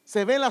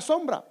se ve la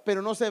sombra,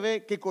 pero no se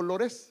ve qué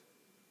color es.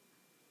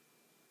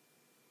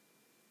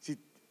 Si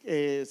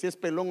es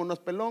pelón o no es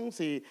pelón,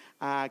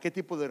 qué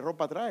tipo de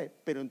ropa trae.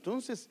 Pero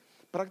entonces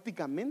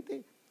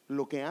prácticamente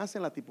lo que hace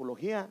la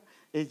tipología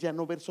es ya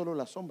no ver solo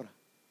la sombra,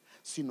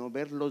 sino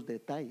ver los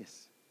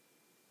detalles.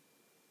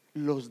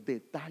 Los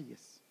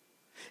detalles.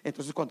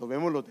 Entonces cuando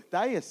vemos los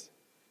detalles,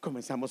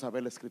 comenzamos a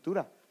ver la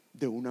escritura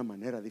de una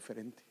manera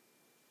diferente.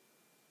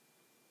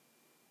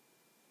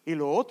 Y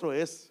lo otro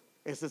es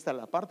esta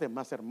la parte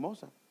más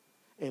hermosa,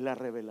 es la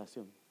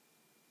revelación.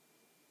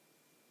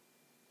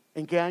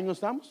 ¿En qué año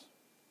estamos?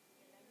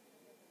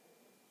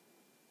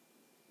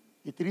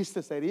 Y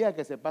triste sería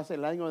que se pase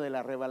el año de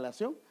la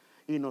revelación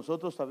y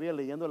nosotros todavía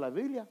leyendo la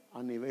Biblia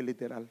a nivel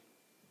literal.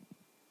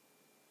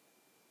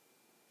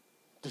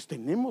 Entonces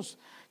tenemos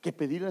que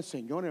pedirle al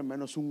Señor,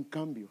 hermanos, un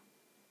cambio.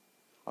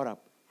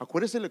 Ahora,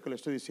 acuérdense lo que le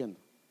estoy diciendo.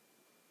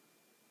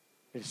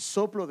 El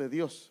soplo de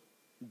Dios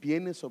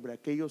viene sobre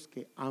aquellos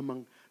que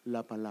aman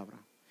la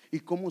palabra. ¿Y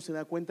cómo se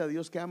da cuenta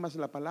Dios que amas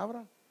la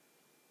palabra?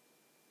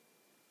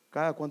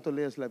 ¿Cada cuánto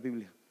lees la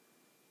Biblia?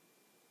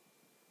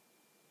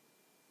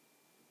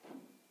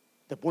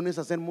 ¿Te pones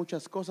a hacer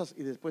muchas cosas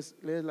y después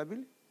lees la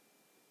Biblia?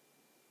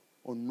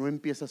 ¿O no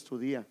empiezas tu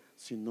día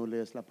si no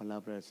lees la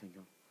palabra del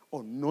Señor?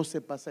 ¿O no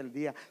se pasa el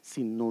día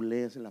si no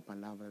lees la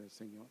palabra del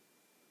Señor?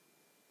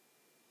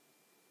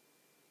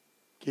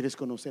 ¿Quieres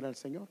conocer al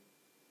Señor?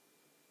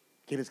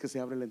 ¿Quieres que se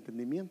abra el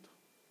entendimiento?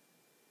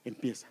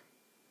 Empieza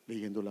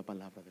leyendo la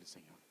palabra del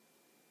Señor.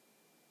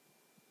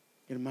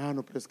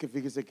 Hermano, pero es que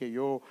fíjese que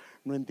yo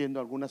no entiendo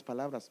algunas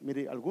palabras.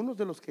 Mire, algunos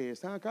de los que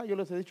están acá, yo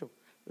les he dicho,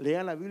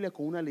 lea la Biblia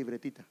con una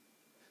libretita.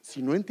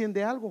 Si no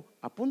entiende algo,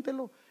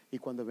 apúntelo, y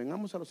cuando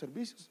vengamos a los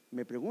servicios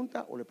me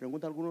pregunta, o le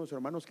pregunta a algunos de los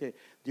hermanos que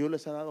Dios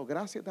les ha dado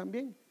gracia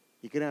también.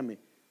 Y créame,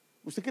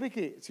 ¿usted cree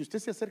que si usted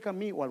se acerca a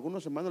mí o a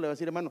algunos hermanos le va a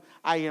decir, hermano,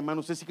 ay hermano,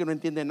 usted sí que no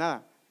entiende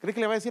nada? ¿Cree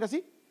que le va a decir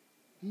así?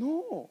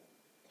 No.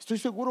 Estoy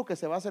seguro que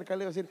se va a acercar y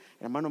le va a decir,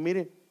 hermano,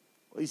 mire.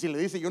 Y si le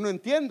dice, yo no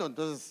entiendo,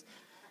 entonces,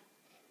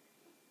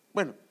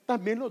 bueno,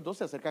 también los dos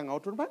se acercan a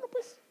otro hermano,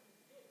 pues.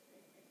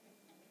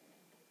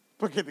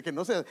 Porque que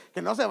no se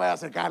vaya a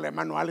acercar al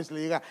hermano Alex y le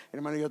diga,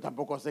 hermano, yo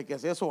tampoco sé qué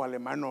es eso, o al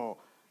hermano,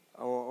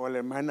 o a la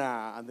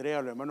hermana Andrea, o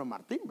al hermano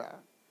Martín,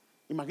 ¿verdad?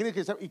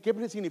 Imagínense, ¿y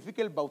qué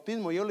significa el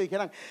bautismo? Y ellos le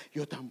dijeran,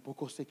 yo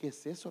tampoco sé qué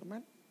es eso,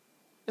 hermano.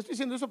 Estoy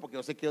diciendo eso porque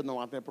yo sé que ellos no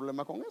van a tener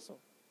problema con eso.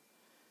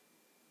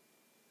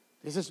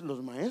 Entonces,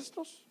 los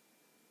maestros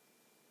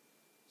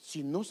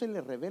si no se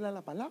les revela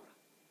la palabra,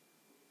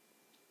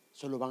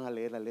 solo van a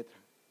leer la letra.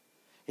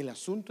 El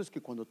asunto es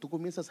que cuando tú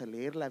comienzas a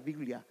leer la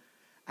Biblia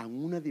a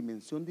una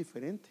dimensión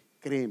diferente,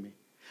 créeme,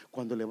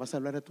 cuando le vas a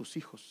hablar a tus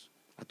hijos,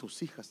 a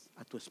tus hijas,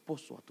 a tu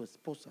esposo, a tu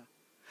esposa,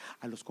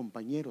 a los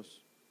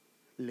compañeros,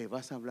 le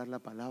vas a hablar la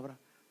palabra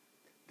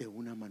de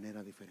una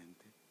manera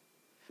diferente.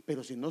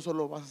 Pero si no,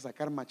 solo vas a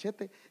sacar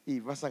machete y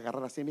vas a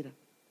agarrar así, mira,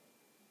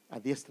 a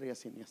diestra y a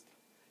siniestra.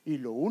 Y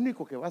lo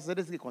único que vas a hacer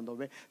es que cuando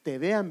te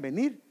vean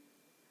venir,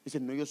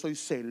 dicen, no, yo soy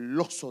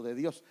celoso de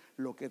Dios.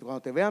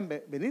 Cuando te vean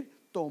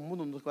venir, todo el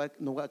mundo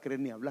no va a querer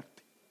ni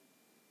hablarte.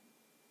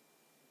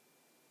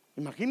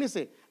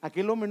 Imagínese,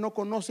 aquel hombre no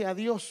conoce a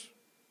Dios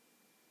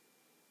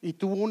y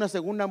tuvo una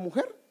segunda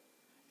mujer.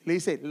 Le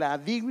dice, la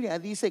Biblia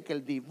dice que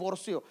el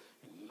divorcio.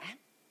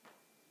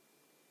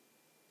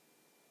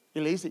 Y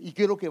le dice, y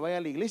quiero que vaya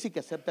a la iglesia y que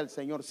acepte al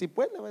Señor. Si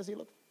puede, le va a decir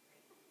el otro.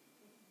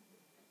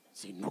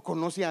 Si no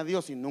conoce a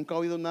Dios y nunca ha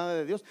oído nada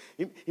de Dios,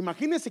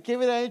 imagínese qué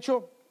hubiera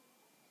hecho.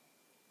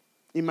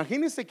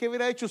 Imagínese qué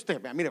hubiera hecho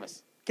usted. Vea, mire,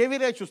 ves, ¿qué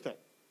hubiera hecho usted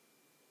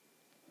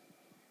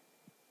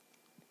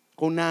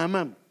con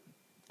Naamán?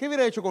 ¿Qué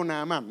hubiera hecho con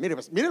Naamán? Mire,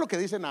 ves, mire lo que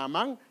dice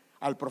Naamán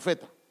al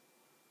profeta.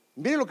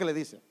 Mire lo que le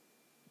dice: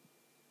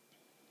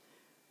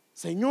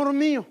 Señor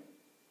mío,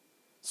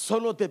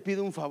 solo te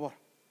pido un favor.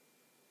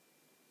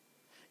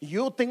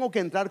 Yo tengo que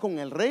entrar con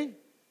el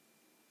rey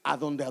a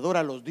donde adora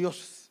a los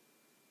dioses.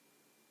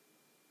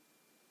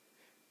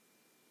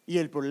 Y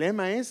el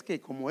problema es que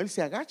como él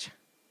se agacha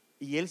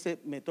y él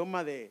me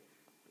toma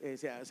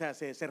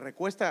se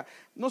recuesta,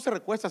 no se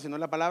recuesta, sino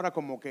la palabra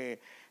como que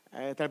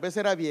tal vez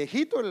era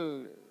viejito,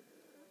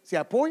 se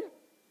apoya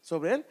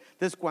sobre él.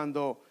 Entonces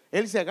cuando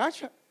él se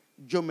agacha,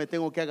 yo me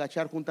tengo que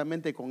agachar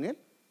juntamente con él,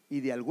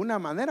 y de alguna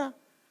manera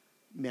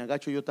me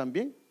agacho yo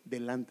también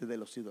delante de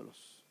los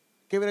ídolos.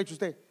 ¿Qué hubiera hecho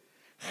usted?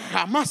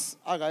 Jamás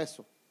haga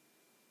eso.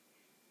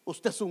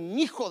 Usted es un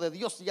hijo de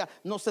Dios, ya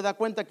no se da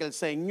cuenta que el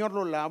Señor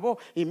lo lavó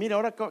y mira,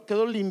 ahora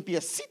quedó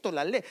limpiecito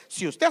la lepra.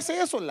 Si usted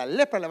hace eso, la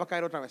lepra le va a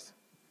caer otra vez.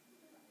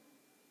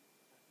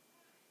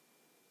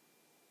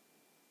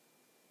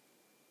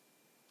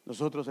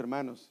 Nosotros,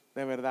 hermanos,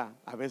 de verdad,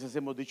 a veces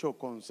hemos dicho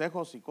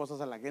consejos y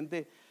cosas a la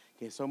gente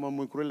que somos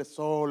muy crueles.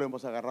 Solo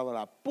hemos agarrado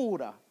la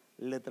pura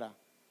letra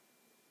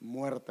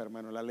muerta,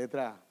 hermano, la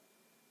letra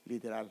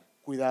literal.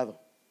 Cuidado.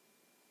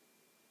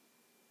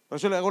 Por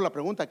eso le hago la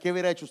pregunta: ¿qué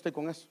hubiera hecho usted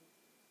con eso?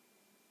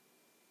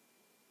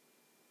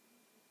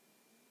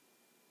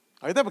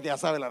 Ahorita porque ya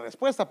sabe la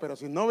respuesta, pero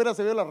si no hubiera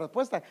sabido la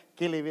respuesta,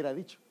 ¿qué le hubiera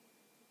dicho?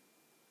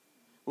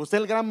 Usted,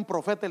 el gran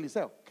profeta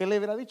Eliseo, ¿qué le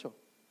hubiera dicho?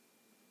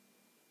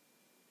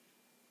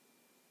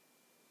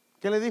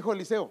 ¿Qué le dijo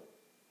Eliseo?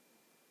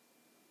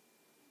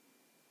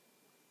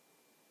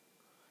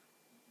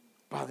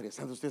 Padre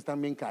Santo, usted está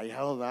bien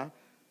callado, ¿verdad?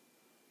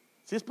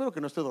 Sí, espero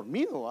que no esté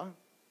dormido, ¿verdad?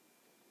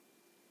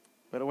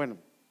 Pero bueno,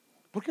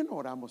 ¿por qué no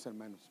oramos,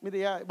 hermanos? Mire,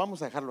 ya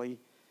vamos a dejarlo ahí.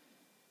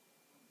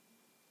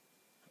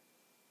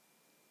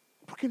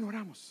 ¿Por qué no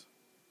oramos?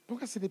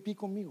 Póngase de pie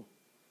conmigo.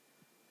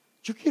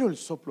 Yo quiero el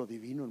soplo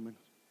divino,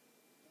 hermanos.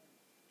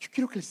 Yo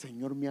quiero que el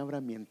Señor me abra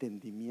mi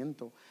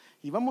entendimiento.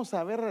 Y vamos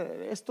a ver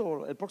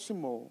esto el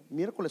próximo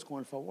miércoles con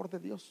el favor de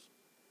Dios.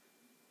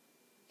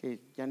 Que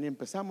ya ni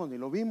empezamos ni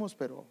lo vimos,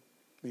 pero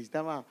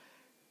necesitaba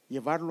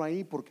llevarlo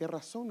ahí. ¿Por qué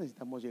razón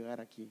necesitamos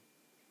llegar aquí?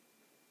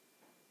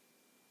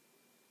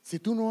 Si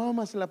tú no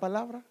amas la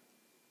palabra,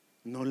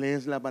 no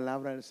lees la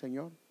palabra del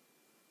Señor,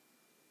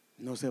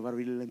 no se va a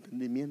abrir el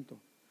entendimiento.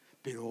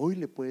 Pero hoy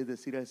le puedes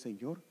decir al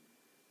Señor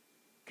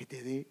que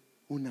te dé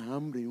una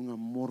hambre y un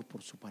amor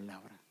por su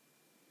palabra.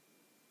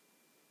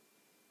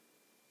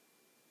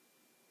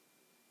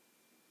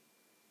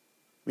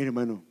 Mi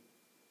hermano,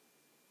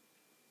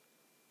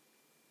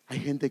 hay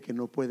gente que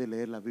no puede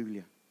leer la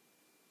Biblia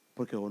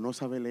porque o no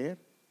sabe leer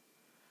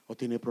o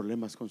tiene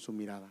problemas con su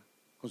mirada,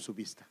 con su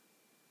vista.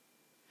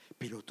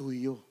 Pero tú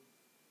y yo,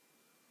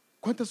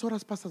 ¿cuántas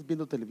horas pasas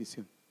viendo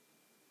televisión?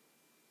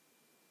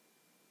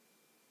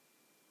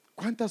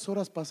 ¿Cuántas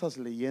horas pasas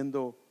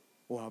leyendo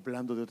o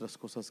hablando de otras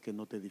cosas que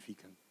no te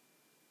edifican?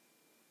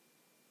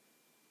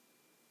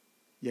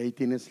 Y ahí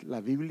tienes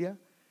la Biblia,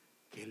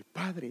 que el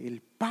Padre,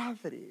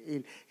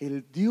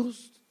 el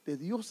Dios de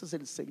dioses,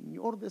 el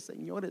Señor de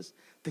señores,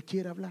 te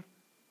quiere hablar.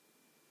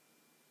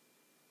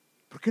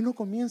 ¿Por qué no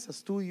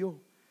comienzas tú y yo?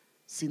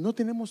 Si no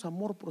tenemos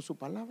amor por su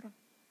palabra,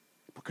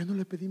 ¿por qué no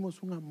le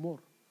pedimos un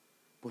amor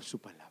por su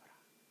palabra?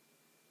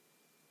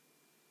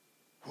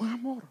 Un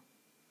amor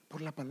por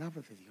la palabra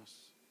de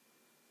Dios.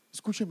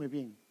 Escúcheme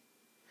bien,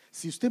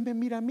 si usted me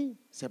mira a mí,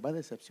 se va a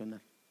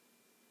decepcionar,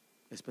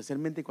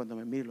 especialmente cuando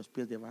me mire los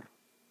pies de barro.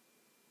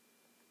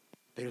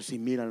 Pero si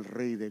mira al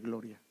Rey de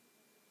Gloria,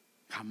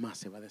 jamás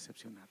se va a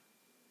decepcionar.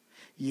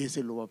 Y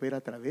ese lo va a ver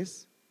a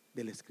través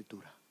de la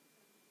Escritura.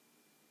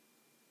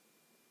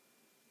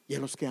 Y a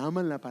los que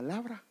aman la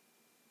palabra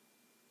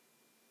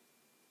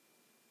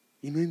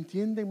y no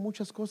entienden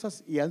muchas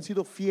cosas y han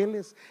sido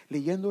fieles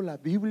leyendo la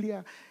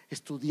Biblia,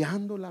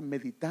 estudiándola,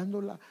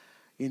 meditándola,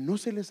 y no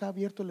se les ha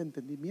abierto el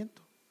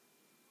entendimiento,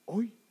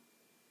 hoy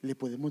le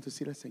podemos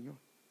decir al Señor: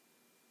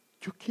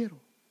 yo quiero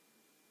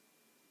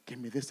que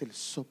me des el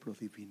soplo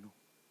divino,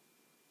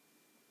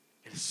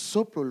 el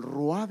soplo, el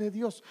ruá de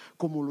Dios,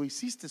 como lo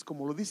hiciste,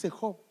 como lo dice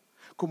Job,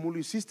 como lo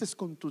hiciste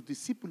con tus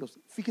discípulos.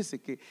 Fíjese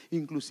que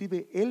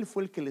inclusive él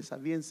fue el que les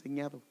había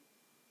enseñado,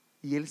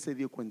 y él se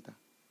dio cuenta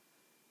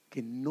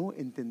que no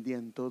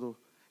entendían todo,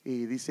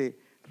 y dice: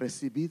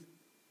 recibid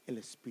el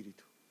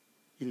Espíritu.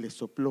 Y le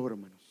sopló,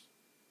 hermanos.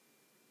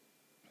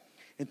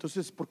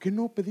 Entonces, ¿por qué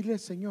no pedirle al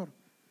Señor?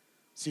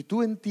 Si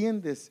tú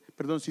entiendes,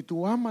 si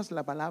tú amas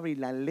la palabra y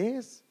la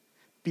lees,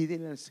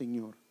 pídele al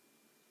Señor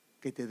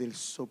que te dé el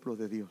soplo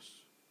de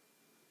Dios,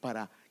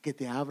 para que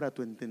te abra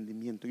tu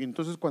entendimiento. Y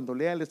entonces cuando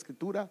lea la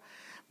Escritura,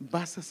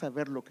 vas a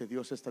saber lo que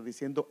Dios está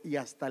diciendo, y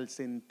hasta el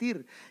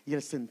sentir y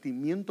el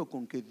sentimiento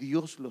con que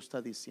Dios lo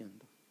está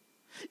diciendo.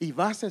 Y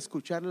vas a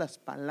escuchar las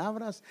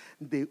palabras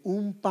de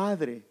un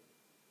Padre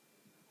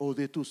o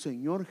de tu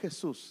Señor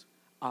Jesús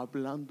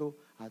hablando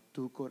a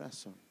tu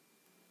corazón.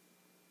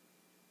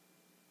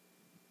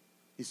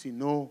 Y si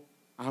no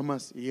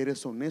amas y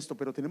eres honesto,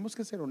 pero tenemos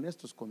que ser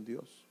honestos con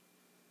Dios,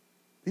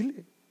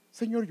 dile: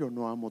 Señor, yo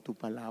no amo tu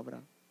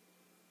palabra.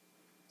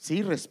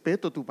 Sí,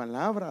 respeto tu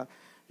palabra.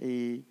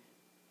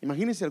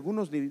 Imagínense,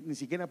 algunos ni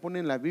siquiera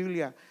ponen la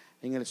Biblia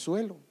en el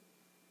suelo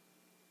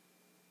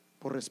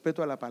por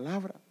respeto a la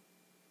palabra,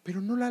 pero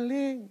no la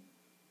leen.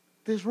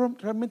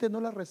 Entonces realmente no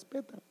la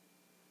respetan.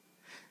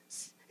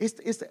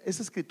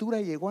 Esa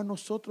escritura llegó a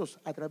nosotros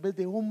a través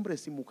de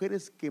hombres y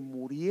mujeres que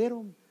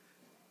murieron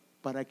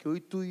para que hoy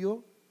tú y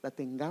yo la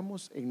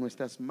tengamos en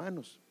nuestras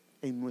manos,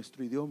 en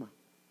nuestro idioma.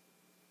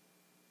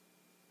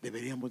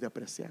 Deberíamos de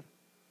apreciar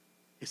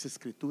esa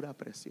escritura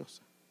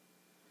preciosa.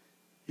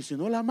 Y si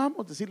no la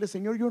amamos, decirle: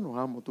 Señor, yo no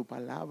amo tu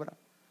palabra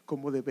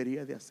como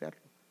debería de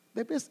hacerlo.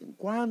 De vez en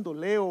cuando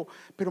leo,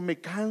 pero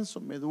me canso,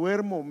 me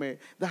duermo, me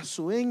da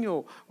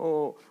sueño,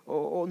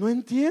 o no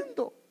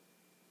entiendo.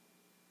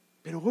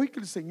 Pero hoy que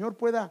el Señor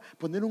pueda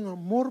poner un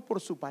amor por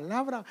su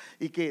palabra,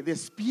 y que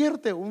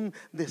despierte un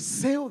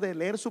deseo de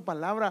leer su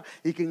palabra,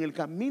 y que en el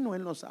camino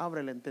Él nos abra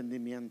el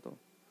entendimiento.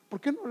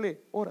 ¿Por qué no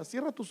le oras?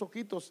 Cierra tus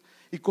ojitos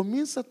y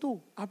comienza tú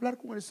a hablar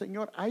con el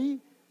Señor. Ahí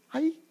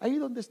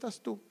donde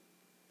estás tú.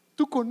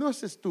 Tú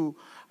conoces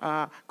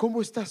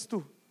cómo estás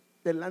tú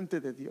delante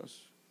de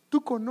Dios.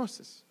 Tú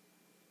conoces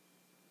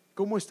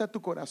cómo está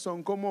tu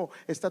corazón, cómo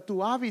está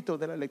tu hábito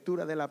de la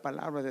lectura de la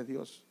palabra de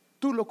Dios.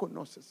 Tú lo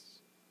conoces.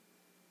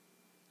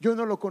 Yo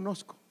no lo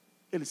conozco,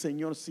 el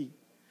Señor sí.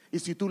 Y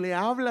si tú le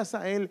hablas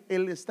a Él,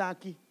 Él está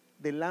aquí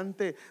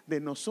delante de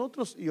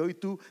nosotros, y hoy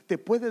tú te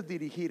puedes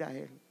dirigir a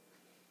Él.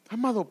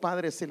 Amado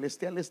Padre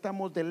Celestial,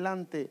 estamos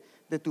delante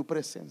de tu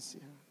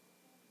presencia.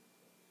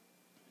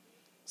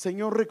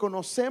 Señor,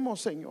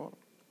 reconocemos, Señor,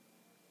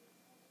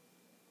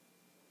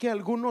 que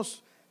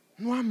algunos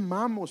no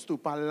amamos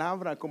tu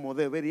palabra como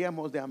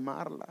deberíamos de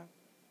amarla.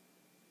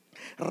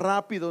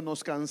 Rápido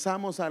nos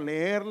cansamos a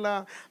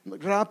leerla,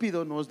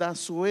 rápido nos da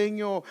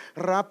sueño,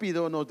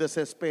 rápido nos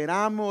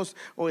desesperamos,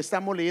 o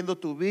estamos leyendo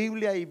tu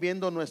Biblia y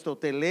viendo nuestro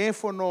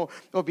teléfono,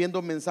 o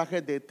viendo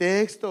mensajes de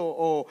texto,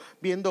 o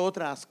viendo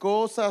otras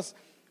cosas,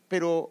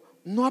 pero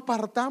no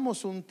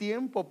apartamos un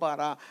tiempo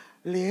para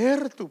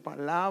leer tu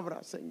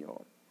palabra,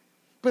 Señor.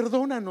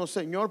 Perdónanos,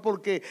 Señor,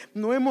 porque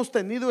no hemos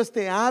tenido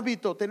este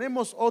hábito.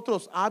 Tenemos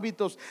otros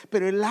hábitos,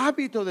 pero el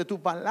hábito de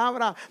tu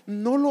palabra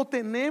no lo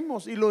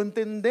tenemos, y lo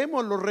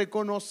entendemos, lo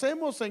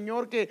reconocemos,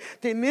 Señor, que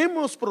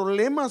tenemos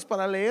problemas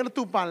para leer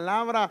tu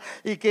palabra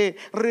y que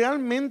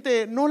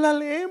realmente no la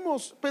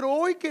leemos. Pero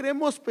hoy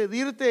queremos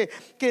pedirte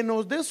que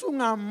nos des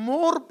un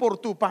amor por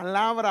tu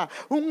palabra,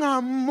 un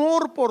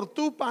amor por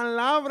tu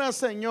palabra,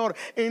 Señor.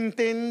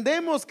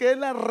 Entendemos que es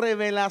la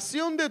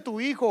revelación de tu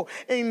Hijo,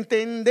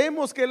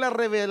 entendemos que es la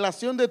revelación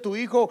de tu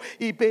Hijo,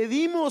 y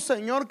pedimos,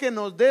 Señor, que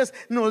nos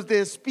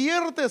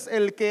despiertes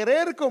el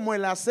querer como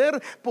el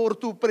hacer por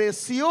tu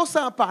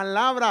preciosa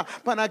palabra,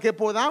 para que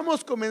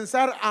podamos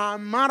comenzar a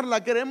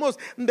amarla. Queremos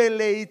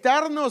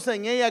deleitarnos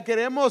en ella,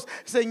 queremos,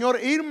 Señor,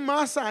 ir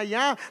más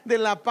allá de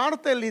la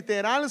parte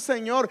literal,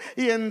 Señor,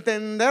 y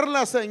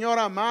entenderla, Señor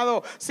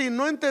amado. Si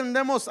no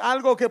entendemos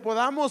algo, que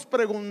podamos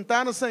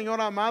preguntar,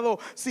 Señor amado,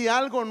 si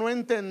algo no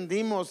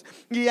entendimos.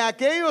 Y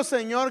aquellos,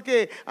 Señor,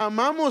 que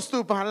amamos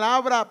tu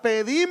palabra,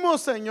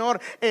 pedimos, Señor,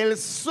 el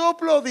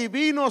soplo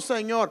divino,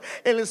 Señor,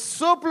 el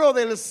soplo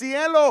del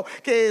cielo,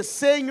 que,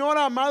 Señor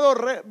amado,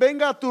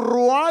 venga tu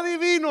ruá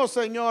divino,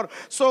 Señor,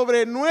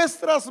 sobre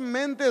nuestras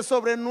mentes,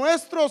 sobre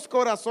nuestros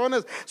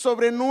corazones,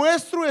 sobre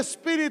nuestro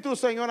espíritu,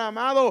 Señor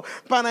amado,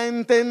 para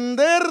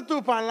entender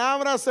tu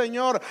palabra,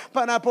 Señor,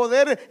 para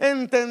poder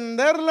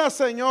entenderla,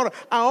 Señor,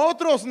 a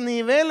otros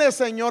niveles,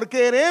 Señor.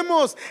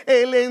 Queremos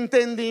el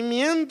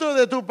entendimiento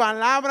de tu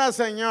palabra,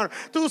 Señor.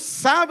 Tú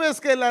sabes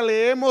que la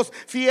leemos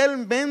fiel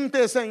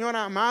fielmente, Señor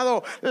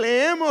amado,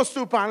 leemos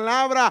tu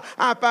palabra,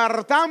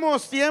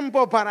 apartamos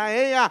tiempo para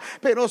ella,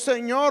 pero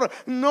Señor,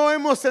 no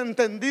hemos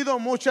entendido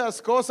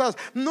muchas cosas,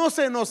 no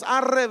se nos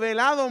ha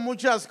revelado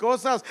muchas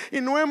cosas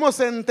y no hemos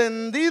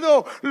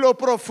entendido lo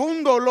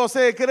profundo, lo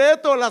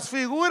secreto, las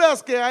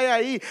figuras que hay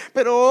ahí.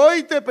 Pero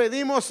hoy te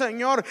pedimos,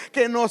 Señor,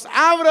 que nos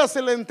abras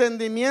el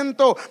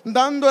entendimiento,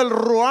 dando el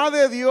ruá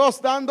de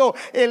Dios, dando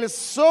el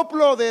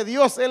soplo de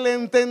Dios, el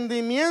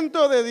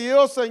entendimiento de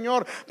Dios,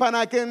 Señor,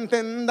 para que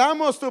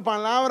entendamos tu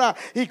palabra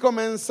y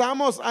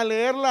comenzamos a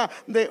leerla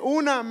de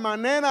una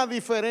manera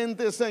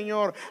diferente,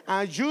 Señor.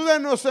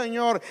 Ayúdanos,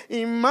 Señor,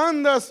 y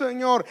manda,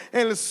 Señor,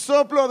 el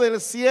soplo del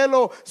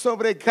cielo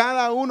sobre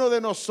cada uno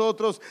de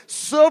nosotros.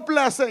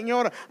 Sopla,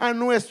 Señor, a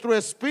nuestro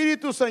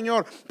espíritu,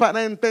 Señor,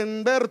 para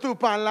entender tu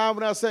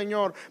palabra,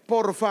 Señor.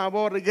 Por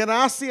favor,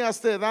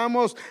 gracias te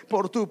damos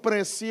por tu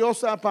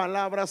preciosa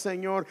palabra,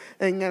 Señor,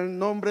 en el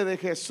nombre de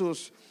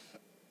Jesús.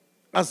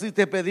 Así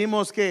te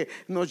pedimos que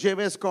nos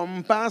lleves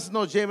con paz,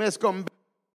 nos lleves con